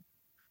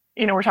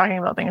 we're talking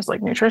about things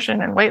like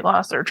nutrition and weight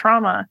loss or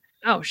trauma.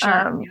 Oh,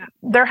 sure.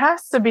 There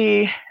has to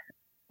be,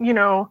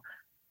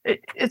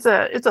 it's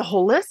a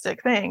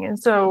holistic thing. And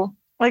so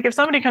like if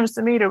somebody comes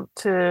to me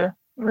to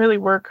really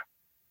work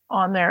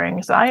on their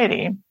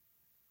anxiety,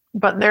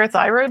 but their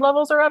thyroid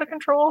levels are out of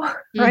control,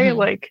 right? Mm-hmm.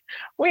 Like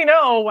we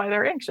know why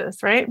they're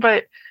anxious, right?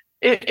 But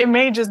it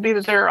may just be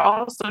that they're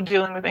also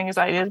dealing with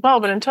anxiety as well.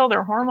 But until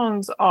their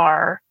hormones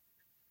are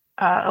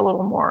a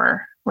little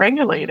more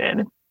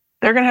regulated,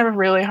 they're going to have a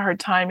really hard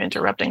time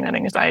interrupting that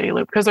anxiety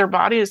loop because their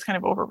body is kind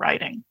of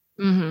overriding.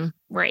 Mm-hmm.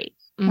 Right.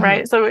 Mm-hmm.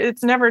 Right. So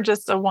it's never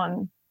just a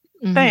one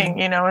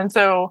thing, and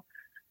so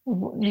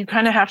you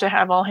kind of have to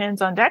have all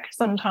hands on deck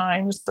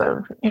sometimes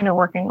of,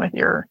 working with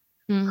your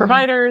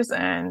providers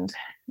and,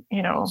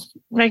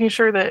 making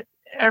sure that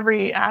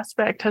every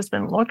aspect has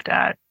been looked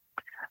at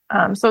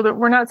so that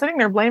we're not sitting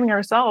there blaming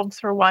ourselves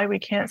for why we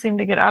can't seem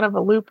to get out of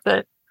a loop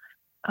that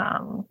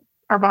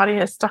our body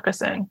has stuck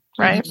us in.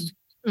 Right.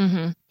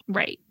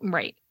 Right.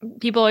 Right.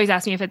 People always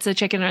ask me if it's the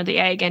chicken or the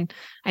egg. And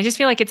I just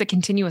feel like it's a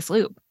continuous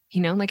loop,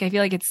 like I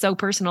feel like it's so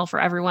personal for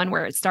everyone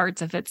where it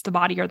starts, if it's the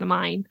body or the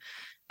mind,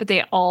 but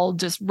they all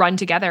just run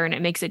together and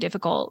it makes it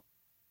difficult.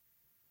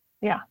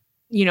 Yeah.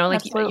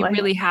 Absolutely. You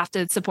really have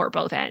to support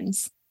both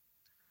ends.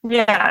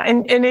 Yeah.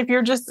 And if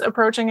you're just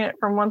approaching it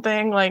from one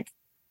thing,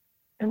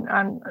 and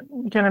I'm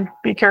going to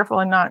be careful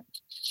and not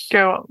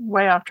go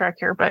way off track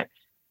here, but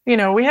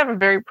we have a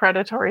very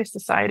predatory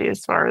society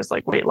as far as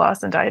like weight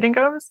loss and dieting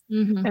goes.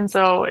 And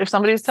so if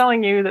somebody's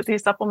telling you that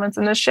these supplements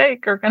in this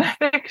shake are going to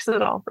fix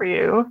it all for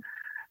you,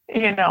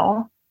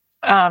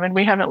 and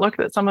we haven't looked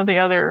at some of the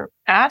other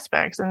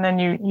aspects, and then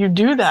you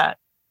do that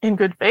in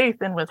good faith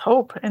and with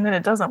hope, and then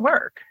it doesn't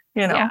work,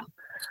 Yeah.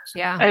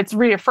 It's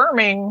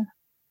reaffirming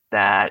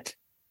that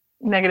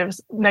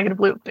negative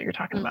loop that you're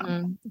talking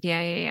about.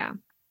 Yeah.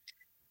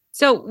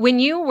 So when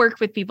you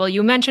work with people,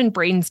 you mentioned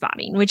brain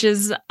spotting, which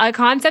is a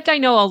concept I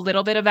know a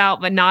little bit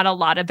about, but not a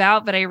lot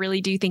about, but I really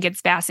do think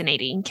it's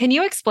fascinating. Can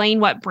you explain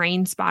what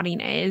brain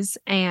spotting is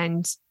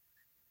and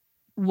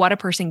what a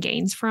person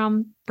gains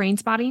from brain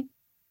spotting?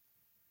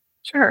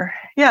 Sure.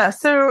 Yeah.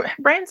 So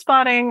brain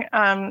spotting,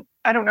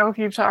 I don't know if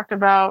you've talked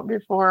about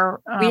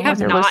before we have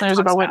with your not listeners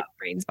about what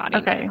brain spotting.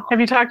 Okay. Have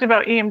you talked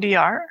about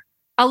EMDR?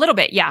 A little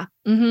bit. Yeah.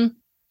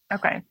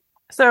 Okay.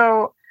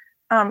 So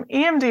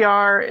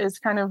EMDR is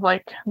kind of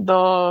like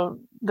the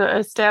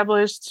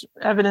established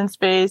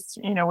evidence-based,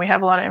 we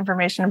have a lot of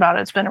information about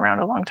it. It's been around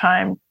a long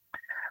time.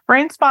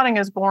 Brain spotting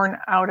is born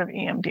out of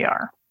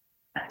EMDR.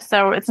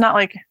 So it's not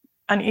like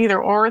an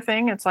either or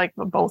thing. It's like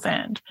both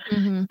end.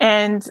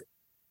 And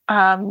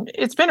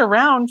it's been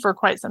around for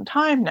quite some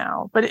time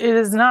now, but it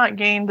has not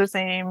gained the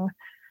same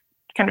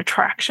kind of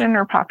traction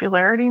or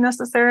popularity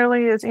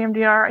necessarily as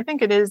EMDR. I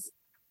think it is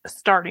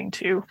starting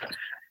to.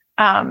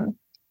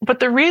 But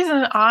the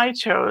reason I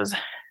chose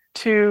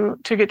to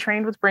get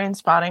trained with brain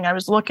spotting, I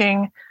was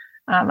looking,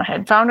 I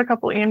had found a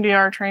couple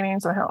EMDR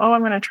trainings. I thought, I'm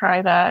going to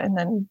try that. And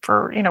then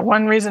for,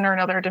 one reason or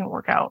another, it didn't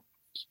work out.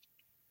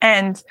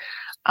 And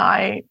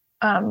I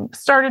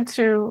started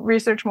to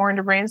research more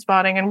into brain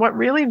spotting. And what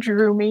really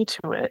drew me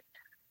to it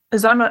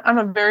is I'm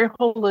a very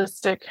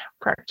holistic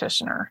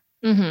practitioner.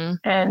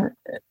 And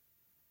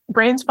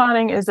brain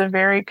spotting is a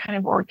very kind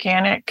of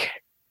organic,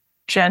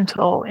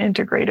 gentle,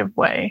 integrative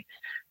way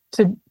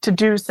to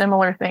do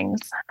similar things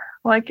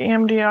like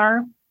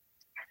EMDR.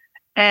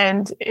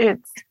 And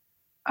it's,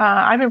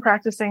 I've been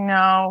practicing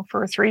now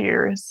for 3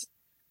 years.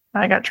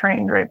 I got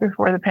trained right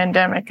before the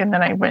pandemic, and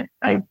then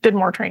I did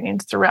more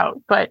trainings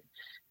throughout, but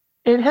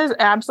it has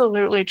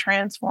absolutely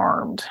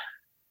transformed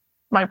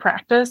my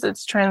practice.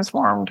 It's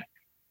transformed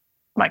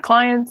my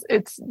clients.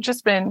 It's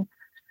just been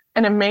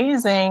an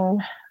amazing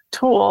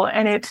tool,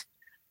 and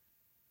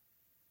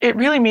it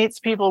really meets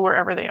people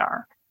wherever they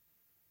are.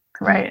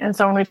 Right. And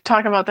so when we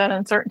talk about that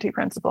uncertainty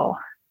principle,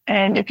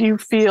 and if you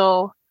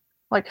feel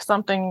like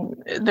something,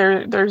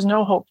 there's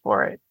no hope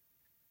for it,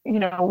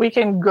 we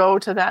can go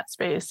to that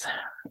space.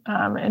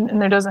 And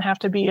there doesn't have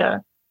to be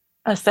a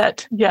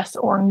set yes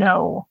or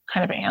no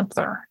kind of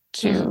answer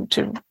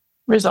to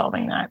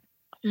resolving that.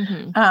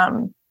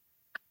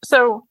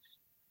 So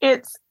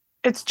it's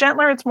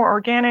gentler, it's more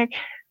organic,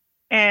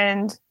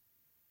 and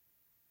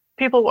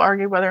people will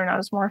argue whether or not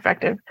it's more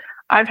effective.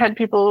 I've had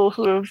people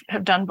who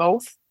have done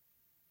both,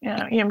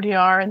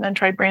 EMDR and then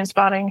tried brain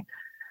spotting.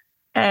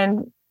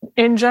 And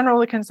in general,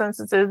 the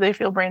consensus is they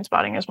feel brain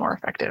spotting is more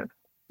effective.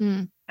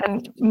 Mm.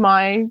 And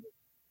my,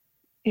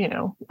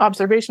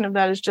 observation of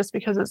that is just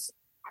because it's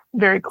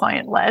very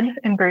client-led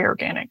and very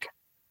organic.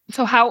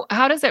 So how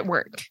does it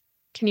work?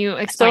 Can you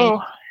explain?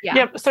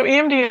 So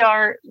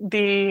EMDR,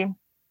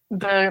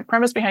 the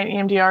premise behind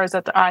EMDR is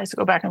that the eyes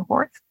go back and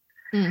forth.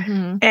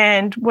 Mm-hmm.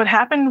 And what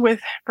happened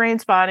with brain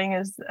spotting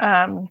is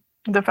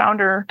the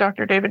founder,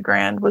 Dr. David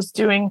Grand, was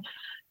doing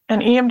an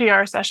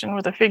EMDR session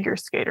with a figure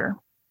skater.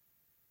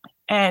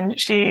 And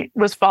she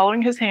was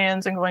following his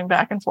hands and going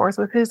back and forth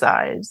with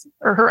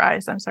her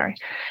eyes, I'm sorry.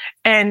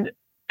 And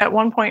at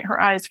one point, her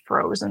eyes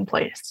froze in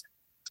place.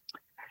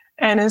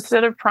 And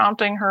instead of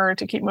prompting her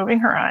to keep moving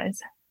her eyes,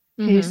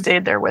 he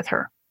stayed there with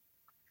her.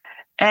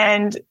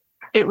 And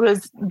it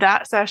was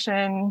that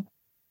session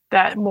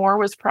that more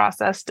was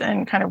processed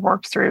and kind of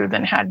worked through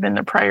than had been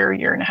the prior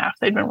year and a half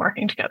they'd been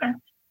working together.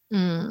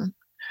 Mm.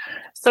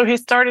 So he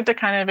started to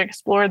kind of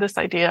explore this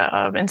idea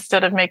of,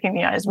 instead of making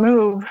the eyes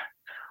move,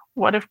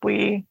 what if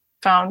we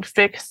found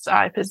fixed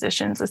eye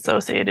positions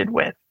associated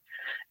with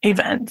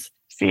events,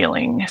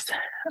 feelings,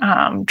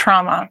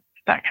 trauma,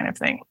 that kind of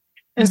thing.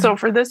 And so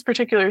for this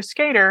particular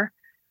skater,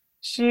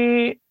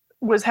 she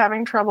was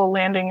having trouble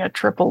landing a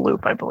triple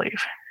loop, I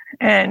believe.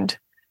 And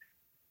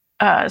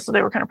so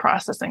they were kind of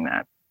processing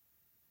that.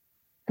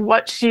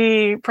 What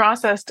she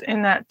processed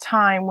in that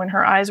time when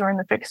her eyes were in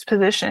the fixed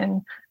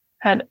position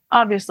had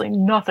obviously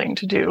nothing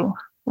to do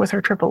with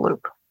her triple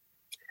loop.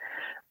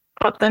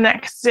 But the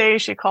next day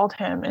she called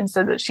him and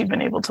said that she'd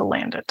been able to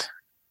land it,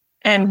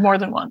 and more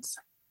than once.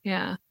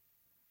 Yeah.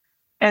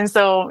 And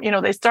so,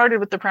 they started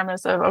with the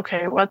premise of,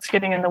 okay, what's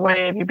getting in the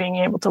way of you being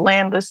able to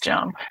land this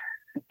jump?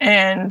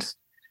 And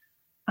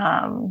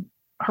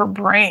her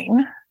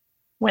brain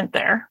went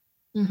there,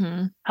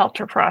 helped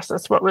her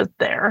process what was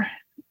there.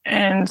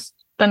 And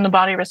then the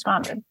body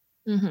responded.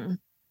 Mm-hmm.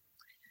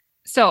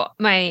 So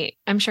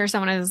I'm sure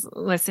someone is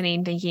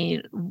listening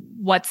thinking,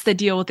 what's the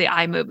deal with the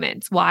eye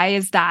movements? Why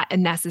is that a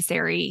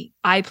necessary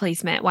eye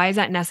placement? Why is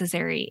that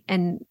necessary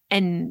in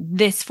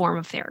this form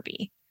of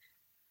therapy?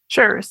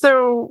 Sure.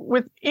 So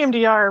with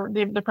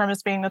EMDR, the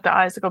premise being that the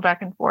eyes go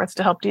back and forth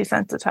to help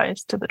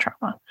desensitize to the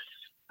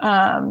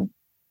trauma.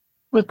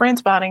 With brain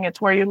spotting, it's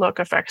where you look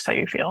affects how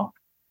you feel.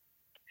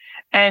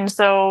 And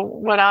so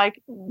what I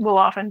will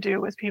often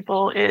do with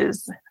people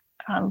is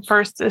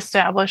first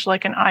establish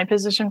like an eye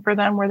position for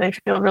them where they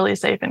feel really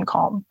safe and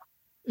calm.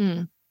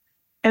 And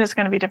it's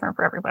going to be different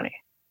for everybody.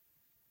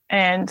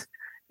 And,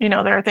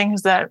 there are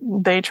things that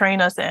they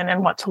train us in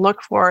and what to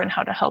look for and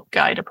how to help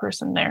guide a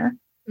person there.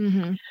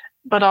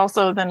 But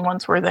also then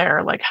once we're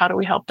there, like, how do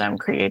we help them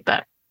create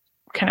that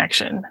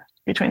connection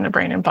between the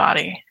brain and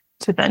body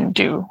to then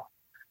do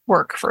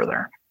work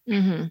further?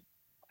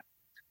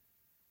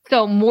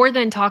 So more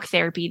than talk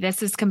therapy,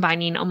 this is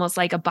combining almost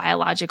like a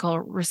biological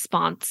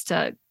response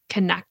to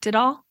connect it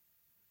all.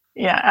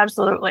 Yeah,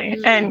 absolutely.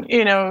 And,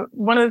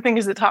 one of the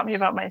things that taught me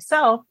about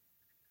myself,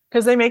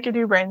 because they make you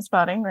do brain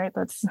spotting, right?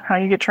 That's how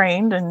you get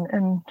trained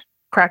and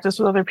practice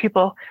with other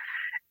people.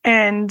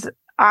 And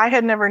I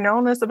had never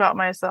known this about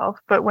myself,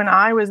 but when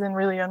I was in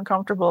really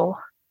uncomfortable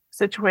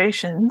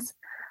situations,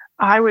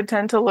 I would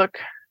tend to look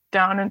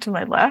down and to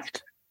my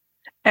left.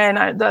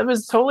 And that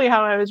was totally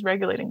how I was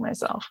regulating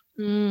myself.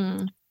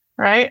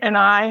 Right. And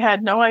I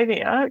had no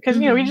idea because,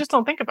 we just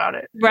don't think about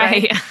it.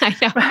 Right. I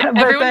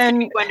know.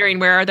 Everyone's wondering,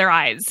 where are their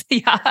eyes?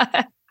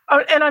 Yeah.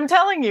 Oh, and I'm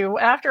telling you,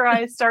 after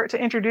I start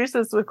to introduce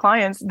this with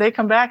clients, they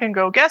come back and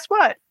go, guess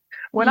what?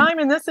 When I'm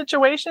in this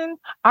situation,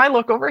 I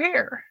look over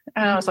here.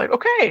 And I was like,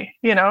 okay,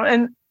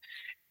 and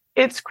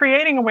it's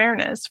creating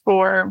awareness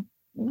for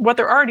what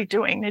they're already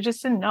doing. They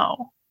just didn't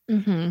know.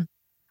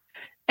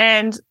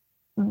 And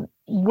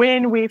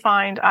when we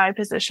find eye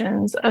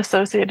positions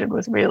associated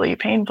with really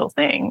painful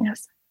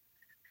things,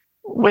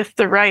 with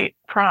the right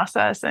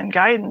process and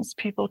guidance,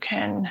 people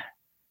can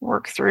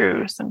work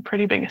through some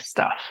pretty big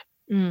stuff.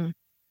 And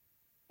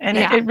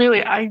it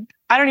really, I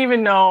don't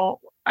even know,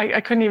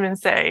 I couldn't even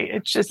say.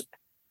 It's just,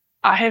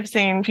 I have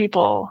seen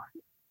people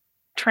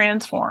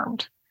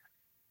transformed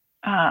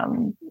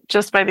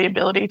just by the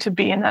ability to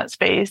be in that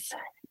space,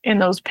 in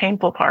those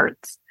painful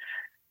parts,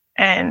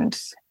 and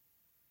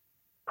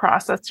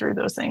process through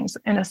those things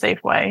in a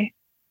safe way.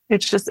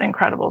 It's just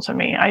incredible to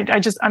me.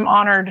 I'm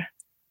honored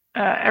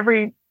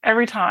every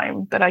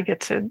time that I get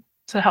to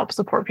help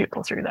support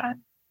people through that.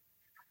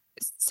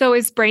 So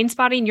is brain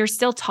spotting, you're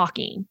still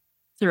talking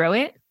through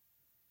it?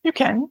 You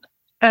can.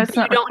 It's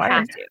not don't required.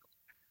 Have to.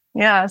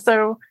 Yeah.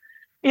 So,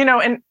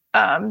 and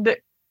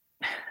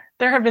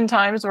there have been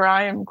times where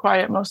I am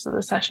quiet most of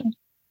the session.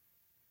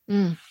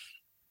 Yeah.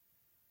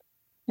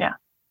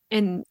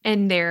 And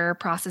they're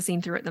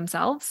processing through it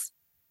themselves?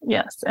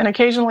 Yes. And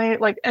occasionally,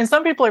 and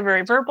some people are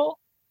very verbal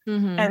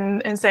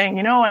and saying,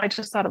 I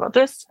just thought about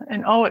this,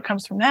 and it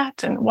comes from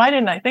that. And why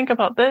didn't I think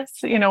about this?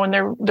 And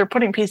they're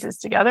putting pieces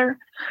together.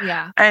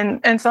 Yeah.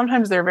 And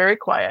sometimes they're very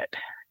quiet.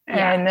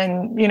 And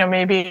then,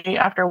 maybe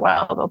after a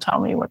while, they'll tell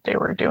me what they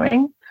were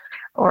doing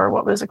or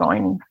what was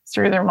going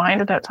through their mind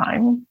at that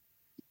time.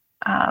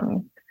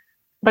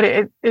 but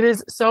it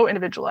is so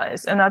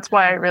individualized, and that's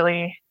why I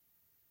really,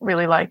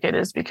 really like it,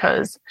 is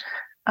because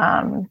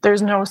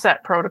there's no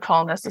set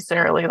protocol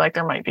necessarily like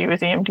there might be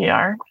with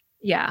EMDR.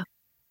 Yeah.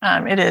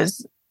 It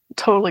is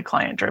totally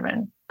client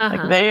driven.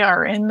 Like they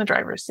are in the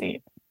driver's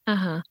seat.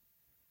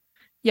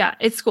 Yeah,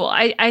 it's cool.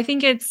 I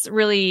think it's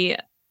really,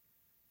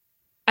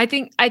 I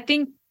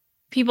think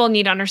people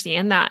need to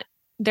understand that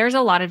there's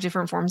a lot of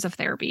different forms of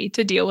therapy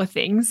to deal with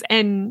things.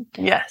 And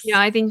yes,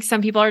 I think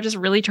some people are just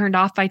really turned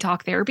off by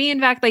talk therapy. In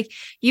fact, like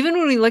even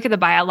when we look at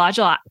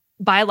the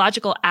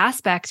biological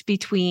aspect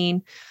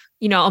between,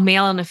 a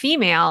male and a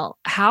female,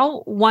 how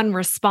one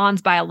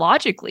responds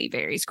biologically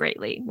varies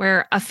greatly.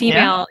 Where a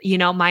female,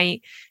 it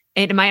might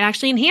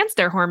actually enhance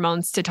their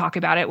hormones to talk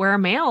about it. Where a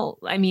male,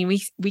 I mean,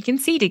 we can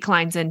see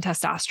declines in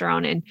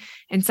testosterone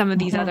and some of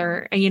these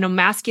other,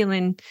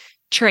 masculine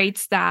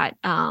traits that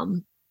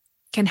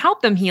can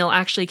help them heal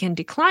actually can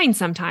decline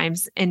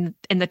sometimes in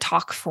the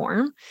talk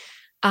form.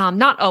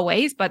 Not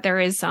always, but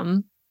there is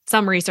some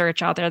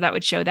research out there that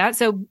would show that.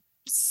 So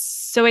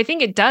I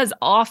think it does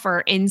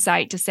offer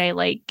insight to say,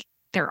 like,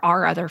 there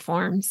are other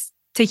forms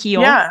to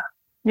heal. Yeah.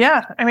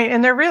 I mean,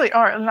 and there really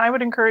are. And I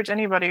would encourage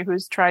anybody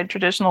who's tried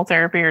traditional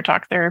therapy or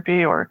talk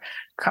therapy or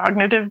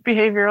cognitive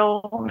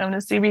behavioral, known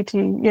as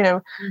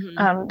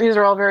CBT, these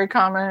are all very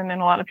common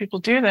and a lot of people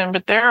do them,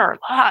 but there are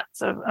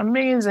lots of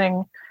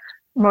amazing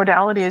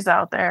modalities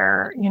out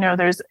there.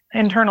 There's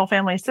internal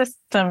family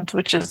systems,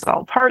 which is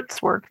all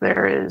parts work.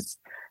 There is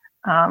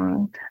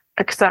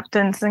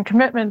acceptance and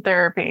commitment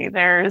therapy.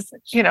 There's,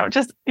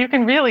 just, you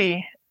can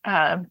really,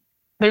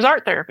 there's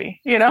art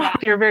therapy,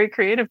 if you're a very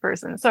creative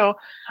person. So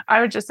I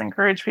would just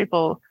encourage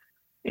people,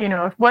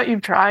 if what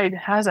you've tried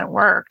hasn't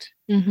worked,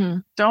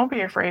 don't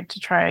be afraid to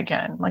try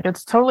again. Like,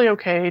 it's totally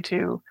okay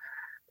to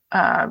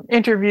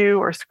interview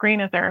or screen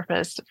a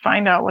therapist,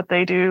 find out what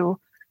they do,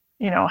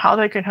 how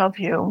they could help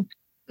you.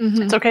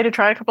 It's okay to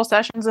try a couple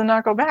sessions and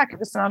not go back if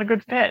it's not a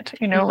good fit.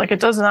 Like, it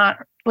does not,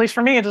 at least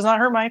for me, it does not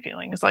hurt my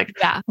feelings. Like,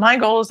 my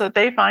goal is that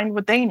they find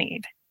what they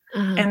need,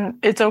 and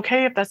it's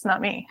okay if that's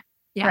not me.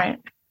 Yeah.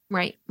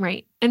 Right.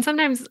 And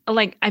sometimes,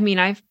 like, I mean,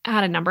 I've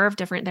had a number of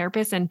different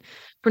therapists, and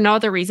for no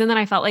other reason than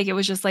I felt like it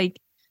was just like,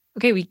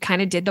 okay, we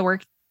kind of did the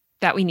work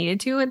that we needed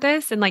to with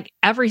this. And like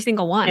every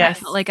single one, I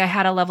felt like I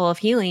had a level of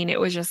healing. It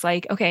was just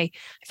like, okay,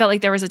 I felt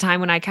like there was a time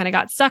when I kind of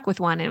got stuck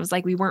with one, and it was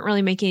like, we weren't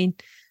really making,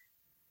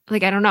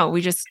 like, I don't know, we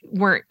just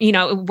weren't,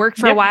 it worked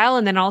for a while.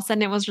 And then all of a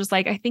sudden it was just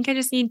like, I think I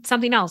just need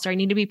something else, or I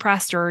need to be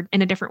pressed or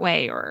in a different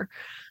way, or,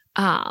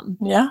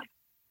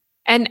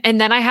 And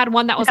then I had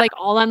one that was like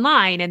all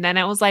online. And then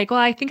it was like, well,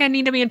 I think I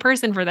need to be in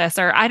person for this,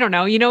 or I don't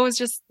know, it was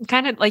just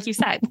kind of like you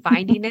said,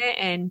 finding it.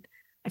 And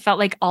I felt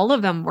like all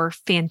of them were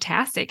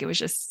fantastic. It was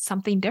just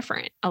something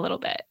different a little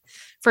bit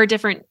for a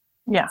different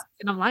season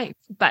of life.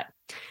 But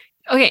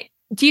okay.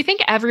 Do you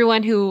think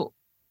everyone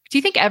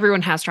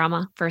has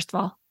trauma, first of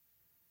all?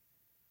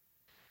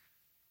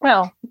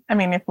 Well, I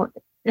mean,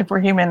 if we're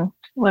human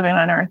living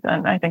on Earth,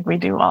 then I think we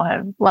do all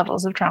have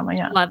levels of trauma.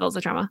 Yeah. Levels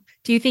of trauma.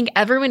 Do you think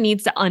everyone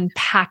needs to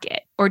unpack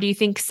it? Or do you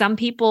think some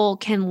people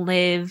can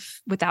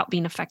live without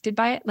being affected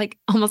by it? Like,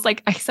 almost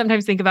like I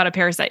sometimes think about a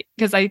parasite,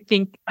 because I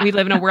think we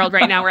live in a world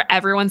right now where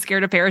everyone's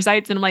scared of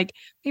parasites. And I'm like,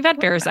 we've had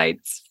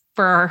parasites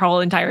for our whole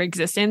entire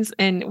existence,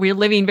 and we're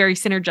living very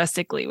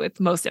synergistically with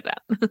most of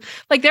them.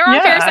 Like, there are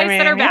parasites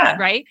that are bad,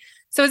 right?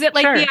 So is it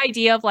like the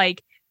idea of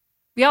like,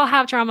 we all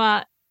have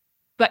trauma,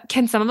 but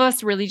can some of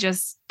us really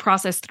just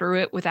process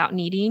through it without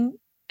needing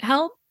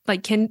help?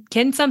 Like,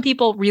 can some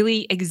people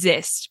really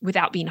exist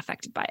without being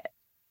affected by it?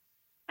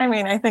 I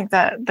mean, I think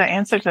that the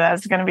answer to that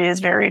is going to be as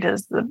varied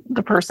as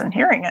the person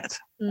hearing it,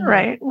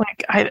 right?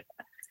 Like,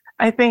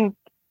 I think,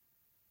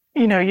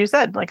 you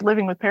said, like,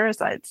 living with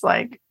parasites,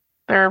 like,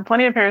 there are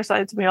plenty of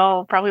parasites we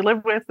all probably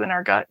live with in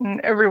our gut and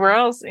everywhere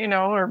else,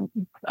 or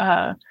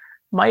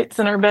mites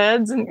in our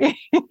beds, and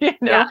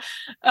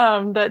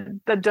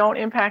that don't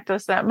impact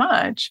us that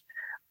much.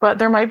 But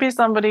there might be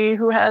somebody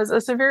who has a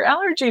severe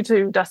allergy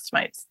to dust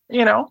mites,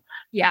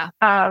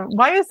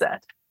 Why is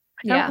that?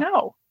 I don't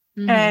know.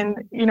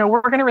 And,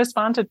 we're going to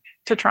respond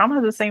to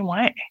trauma the same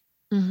way.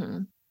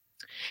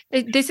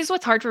 This is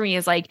what's hard for me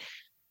is like,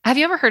 have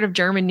you ever heard of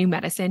German New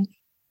Medicine?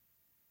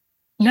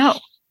 No.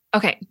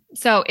 Okay.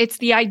 So it's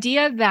the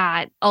idea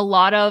that a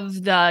lot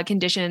of the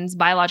conditions,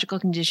 biological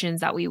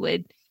conditions that we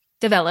would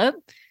develop,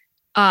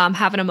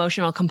 have an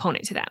emotional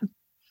component to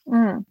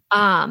them.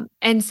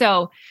 And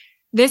so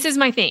this is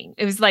my thing.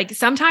 It was like,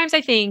 sometimes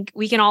I think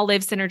we can all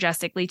live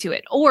synergistically to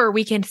it, or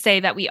we can say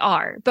that we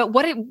are. But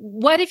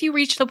what if you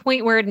reach the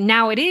point where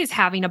now it is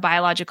having a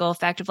biological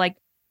effect of like,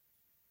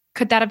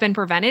 could that have been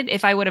prevented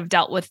if I would have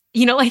dealt with,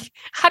 like,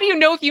 how do you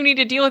know if you need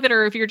to deal with it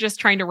or if you're just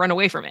trying to run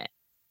away from it?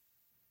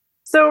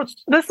 So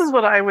this is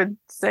what I would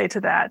say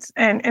to that.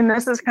 And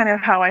this is kind of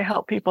how I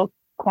help people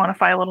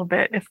quantify a little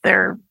bit if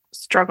they're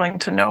struggling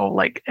to know,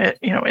 like,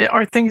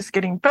 are things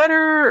getting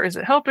better, or is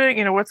it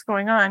helping? What's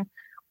going on?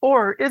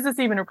 Or is this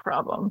even a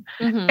problem?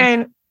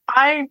 And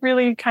I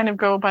really kind of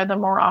go by the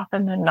more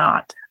often than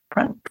not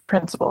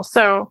principle.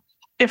 So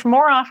if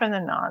more often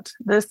than not,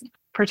 this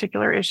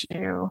particular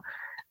issue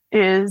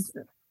is,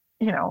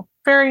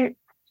 very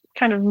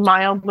kind of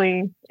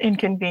mildly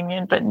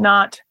inconvenient, but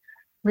not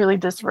really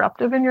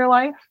disruptive in your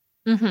life,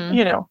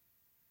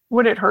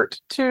 would it hurt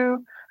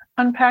to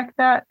unpack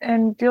that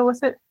and deal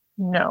with it?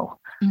 No.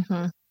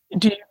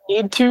 Do you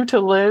need to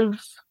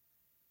live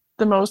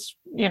the most,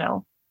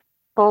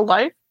 full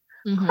life?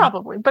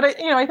 Probably. But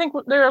I think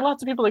there are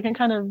lots of people that can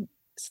kind of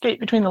skate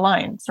between the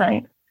lines,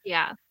 right?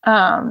 Yeah.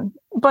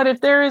 But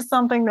if there is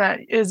something that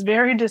is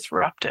very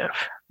disruptive,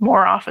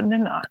 more often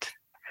than not,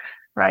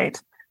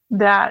 right,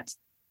 that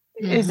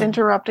is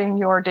interrupting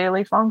your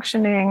daily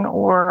functioning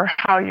or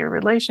how your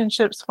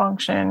relationships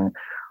function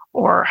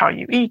or how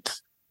you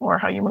eat or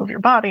how you move your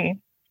body,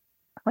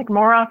 like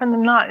more often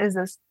than not, is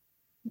this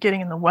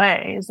getting in the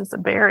way? Is this a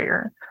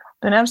barrier?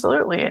 Then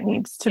absolutely it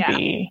needs to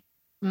be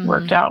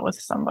worked out with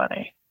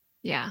somebody.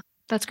 Yeah,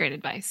 that's great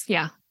advice.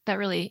 Yeah, that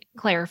really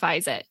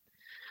clarifies it.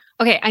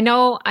 Okay, I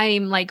know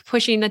I'm like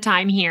pushing the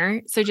time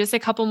here, so just a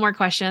couple more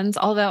questions,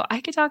 although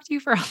I could talk to you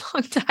for a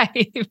long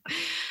time.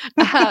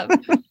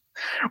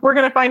 We're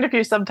going to find a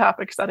few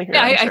subtopics out of here.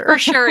 Yeah, I for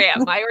sure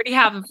am.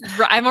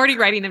 I'm already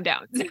writing them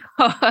down.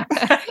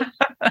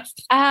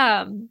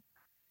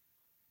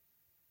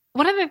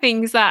 One of the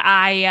things that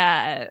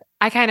I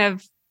kind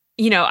of,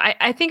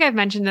 I think I've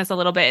mentioned this a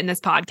little bit in this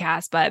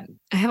podcast, but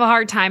I have a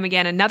hard time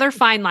again. Another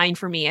fine line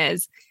for me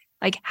is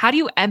like, how do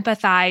you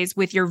empathize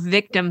with your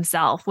victim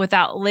self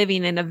without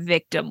living in a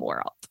victim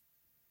world?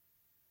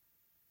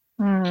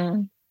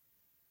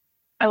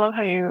 I love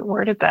how you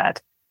worded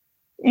that.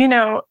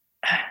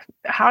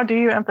 How do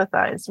you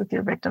empathize with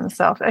your victim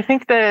self? I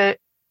think that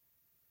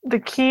the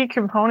key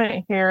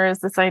component here is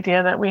this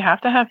idea that we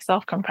have to have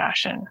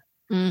self-compassion.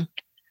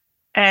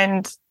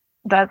 And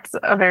that's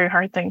a very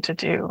hard thing to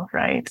do,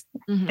 right?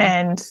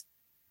 And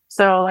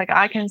so like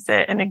I can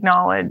sit and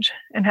acknowledge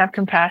and have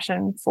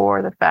compassion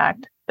for the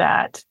fact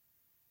that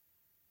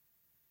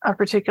a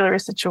particular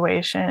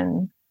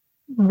situation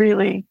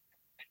really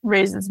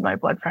raises my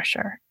blood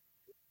pressure.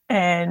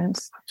 And,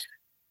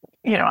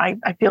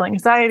 I feel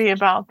anxiety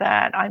about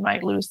that. I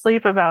might lose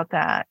sleep about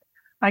that.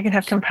 I can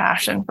have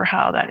compassion for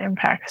how that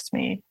impacts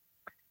me.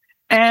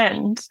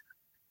 And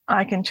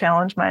I can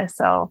challenge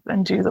myself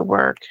and do the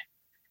work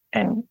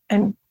and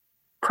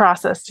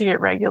process to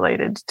get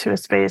regulated to a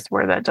space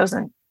where that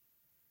doesn't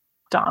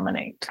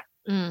dominate.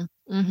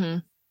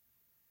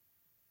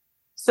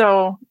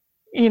 So,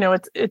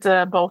 it's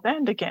a both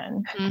and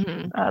again.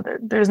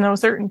 There's no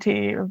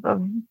certainty of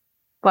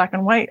black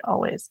and white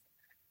always.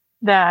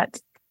 That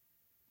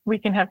we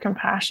can have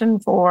compassion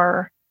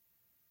for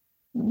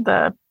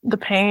the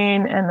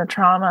pain and the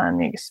trauma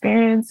and the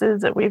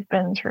experiences that we've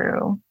been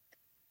through,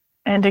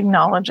 and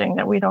acknowledging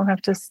that we don't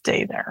have to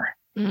stay there.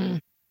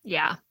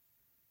 Yeah.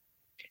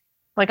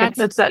 Like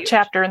it's that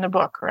chapter in the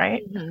book,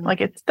 right? Like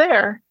it's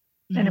there.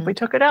 And if we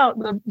took it out,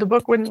 the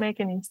book wouldn't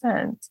make any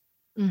sense.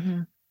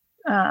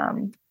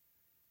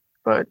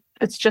 But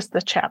it's just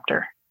the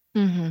chapter.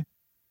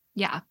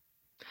 Yeah.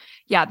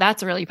 Yeah,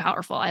 that's really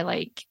powerful. I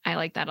like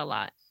that a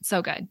lot.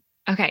 So good.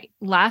 Okay,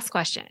 last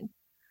question.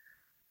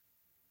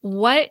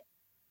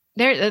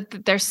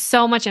 There's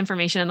so much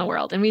information in the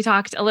world, and we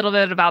talked a little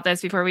bit about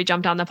this before we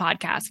jumped on the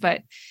podcast,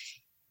 but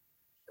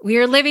we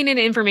are living in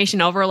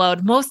information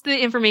overload. Most of the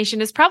information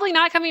is probably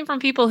not coming from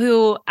people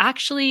who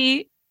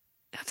actually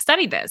have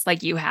studied this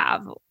like you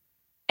have.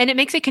 And it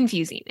makes it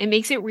confusing. It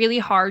makes it really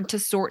hard to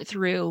sort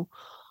through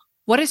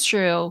what is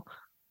true,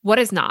 what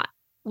is not.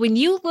 When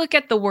you look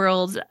at the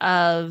world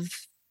of,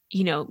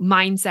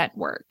 mindset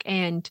work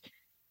and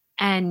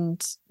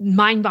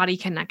mind-body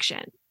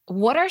connection,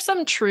 what are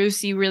some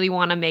truths you really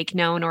want to make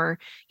known, or,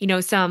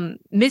 some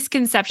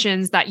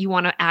misconceptions that you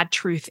want to add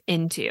truth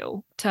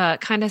into to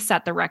kind of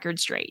set the record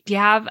straight? Do you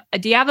have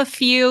a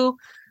few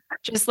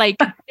just like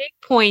big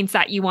points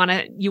that you want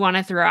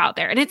to throw out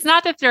there? And it's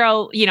not to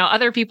throw,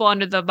 other people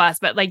under the bus,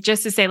 but like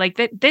just to say like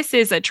that this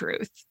is a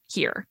truth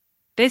here.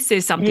 This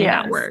is something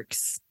that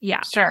works.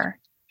 Yeah. Sure.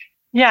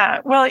 Yeah.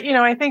 Well,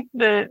 I think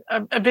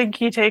a big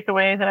key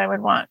takeaway that I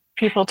would want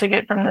people to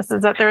get from this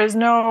is that there is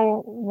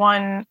no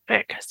one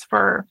fix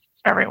for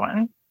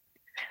everyone,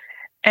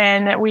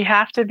 and that we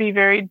have to be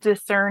very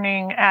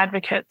discerning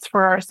advocates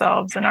for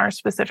ourselves in our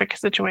specific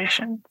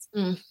situations.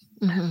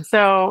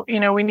 So,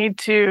 we need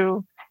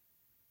to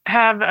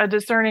have a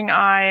discerning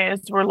eye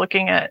as we're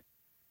looking at,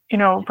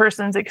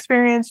 person's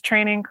experience,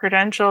 training,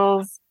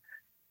 credentials.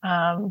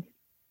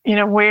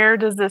 Where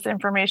does this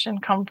information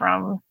come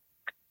from?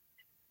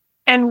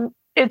 And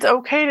it's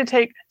okay to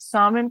take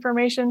some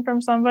information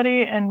from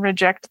somebody and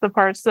reject the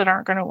parts that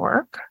aren't going to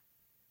work.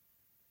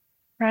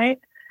 Right.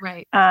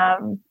 Right.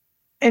 And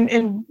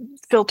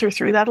filter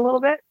through that a little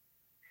bit.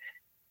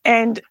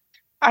 And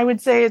I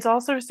would say it's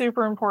also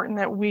super important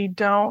that we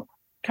don't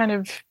kind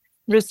of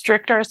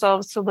restrict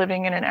ourselves to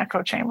living in an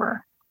echo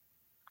chamber.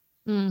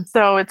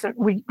 So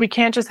we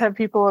can't just have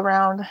people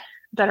around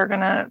that are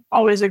going to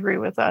always agree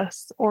with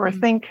us or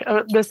think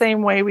the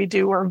same way we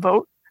do or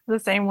vote the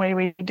same way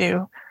we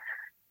do.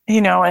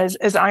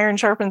 As iron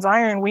sharpens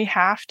iron, we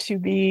have to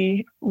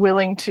be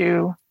willing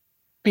to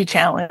be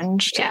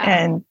challenged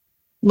and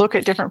look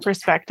at different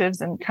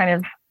perspectives and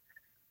kind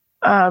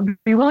of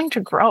be willing to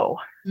grow.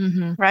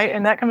 Mm-hmm. Right.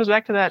 And that comes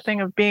back to that thing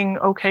of being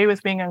okay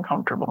with being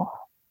uncomfortable.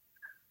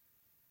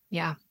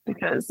 Yeah.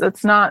 Because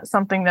it's not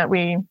something that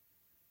we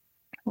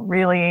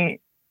really,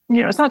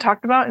 it's not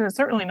talked about, and it's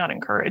certainly not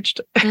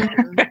encouraged.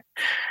 Mm-hmm.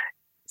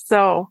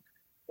 So,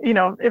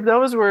 if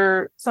those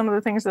were some of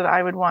the things that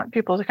I would want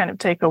people to kind of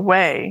take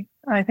away,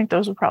 I think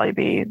those would probably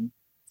be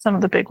some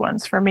of the big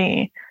ones for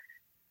me,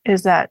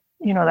 is that,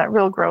 that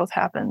real growth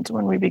happens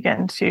when we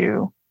begin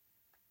to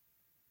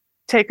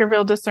take a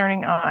real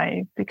discerning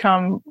eye,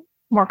 become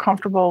more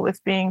comfortable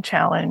with being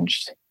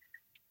challenged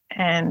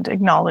and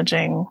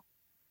acknowledging,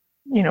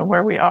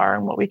 where we are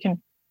and what we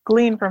can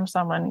glean from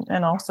someone.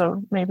 And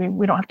also maybe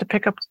we don't have to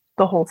pick up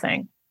the whole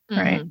thing.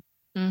 Right.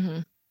 Mm-hmm. Mm-hmm.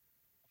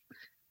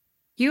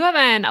 You have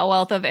a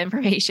wealth of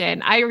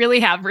information. I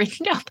really have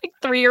written down like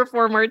 3 or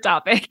 4 more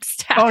topics.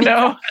 Oh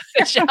no.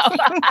 The show.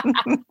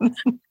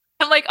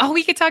 I'm like,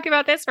 we could talk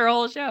about this for a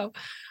whole show.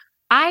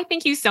 I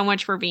thank you so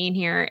much for being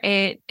here.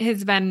 It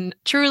has been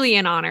truly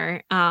an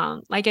honor.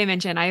 Like I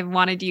mentioned, I've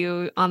wanted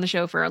you on the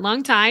show for a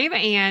long time,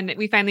 and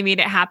we finally made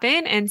it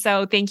happen. And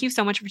so thank you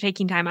so much for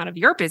taking time out of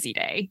your busy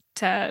day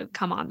to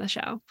come on the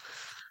show.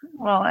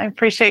 Well, I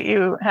appreciate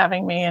you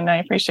having me, and I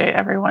appreciate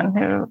everyone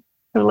who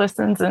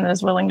listens and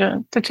is willing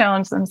to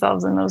challenge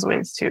themselves in those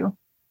ways too.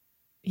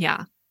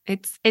 Yeah.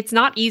 It's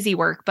not easy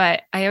work,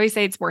 but I always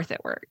say it's worth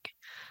it work.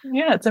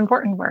 Yeah, it's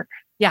important work.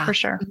 Yeah. For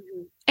sure.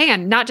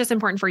 And not just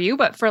important for you,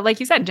 but for, like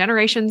you said,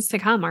 generations to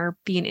come are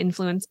being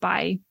influenced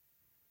by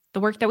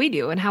the work that we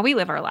do and how we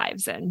live our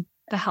lives and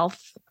the health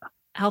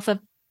of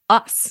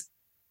us.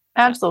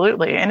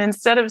 Absolutely. And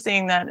instead of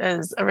seeing that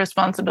as a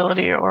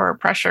responsibility or a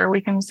pressure, we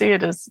can see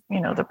it as,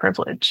 the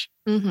privilege.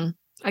 Mm-hmm.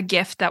 A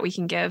gift that we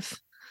can give.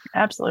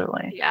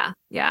 Absolutely. Yeah.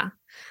 Yeah.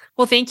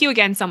 Well, thank you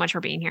again so much for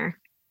being here.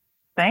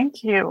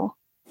 Thank you.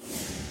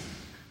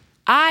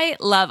 I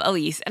love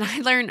Elise, and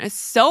I learn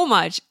so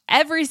much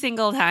every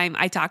single time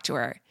I talk to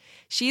her.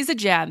 She's a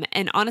gem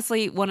and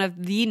honestly one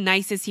of the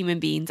nicest human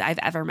beings I've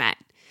ever met.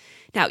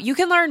 Now, you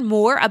can learn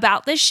more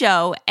about this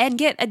show and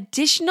get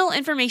additional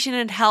information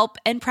and help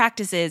and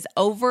practices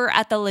over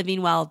at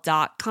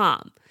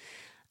thelivingwell.com.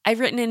 I've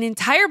written an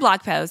entire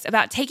blog post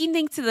about taking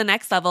things to the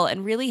next level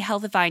and really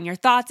healthifying your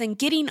thoughts and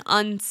getting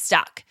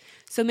unstuck.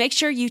 So make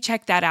sure you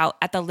check that out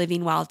at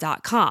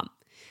thelivingwell.com.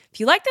 If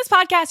you like this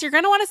podcast, you're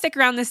going to want to stick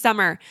around this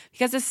summer,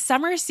 because the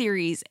summer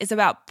series is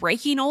about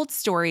breaking old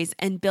stories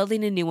and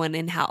building a new one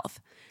in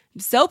health.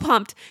 I'm so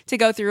pumped to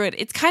go through it.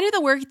 It's kind of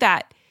the work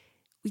that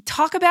we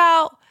talk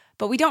about,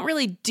 but we don't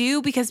really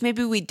do because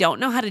maybe we don't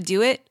know how to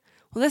do it.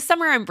 Well, this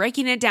summer I'm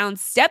breaking it down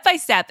step by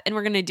step, and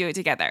we're going to do it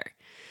together.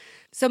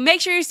 So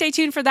make sure you stay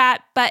tuned for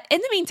that. But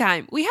in the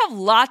meantime, we have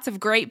lots of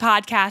great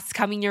podcasts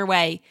coming your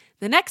way.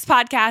 The next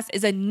podcast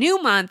is a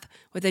new month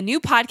with a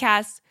new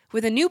podcast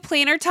with a new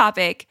planner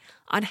topic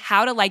on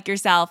how to like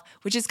yourself,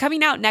 which is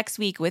coming out next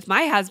week with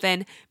my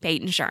husband,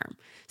 Peyton Sherm.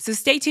 So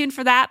stay tuned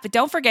for that, but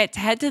don't forget to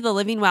head to The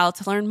Living Well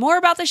to learn more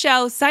about the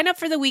show, sign up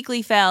for the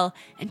weekly fill,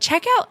 and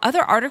check out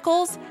other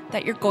articles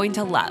that you're going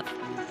to love.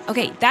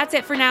 Okay, that's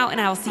it for now, and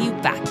I will see you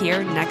back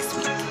here next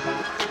week.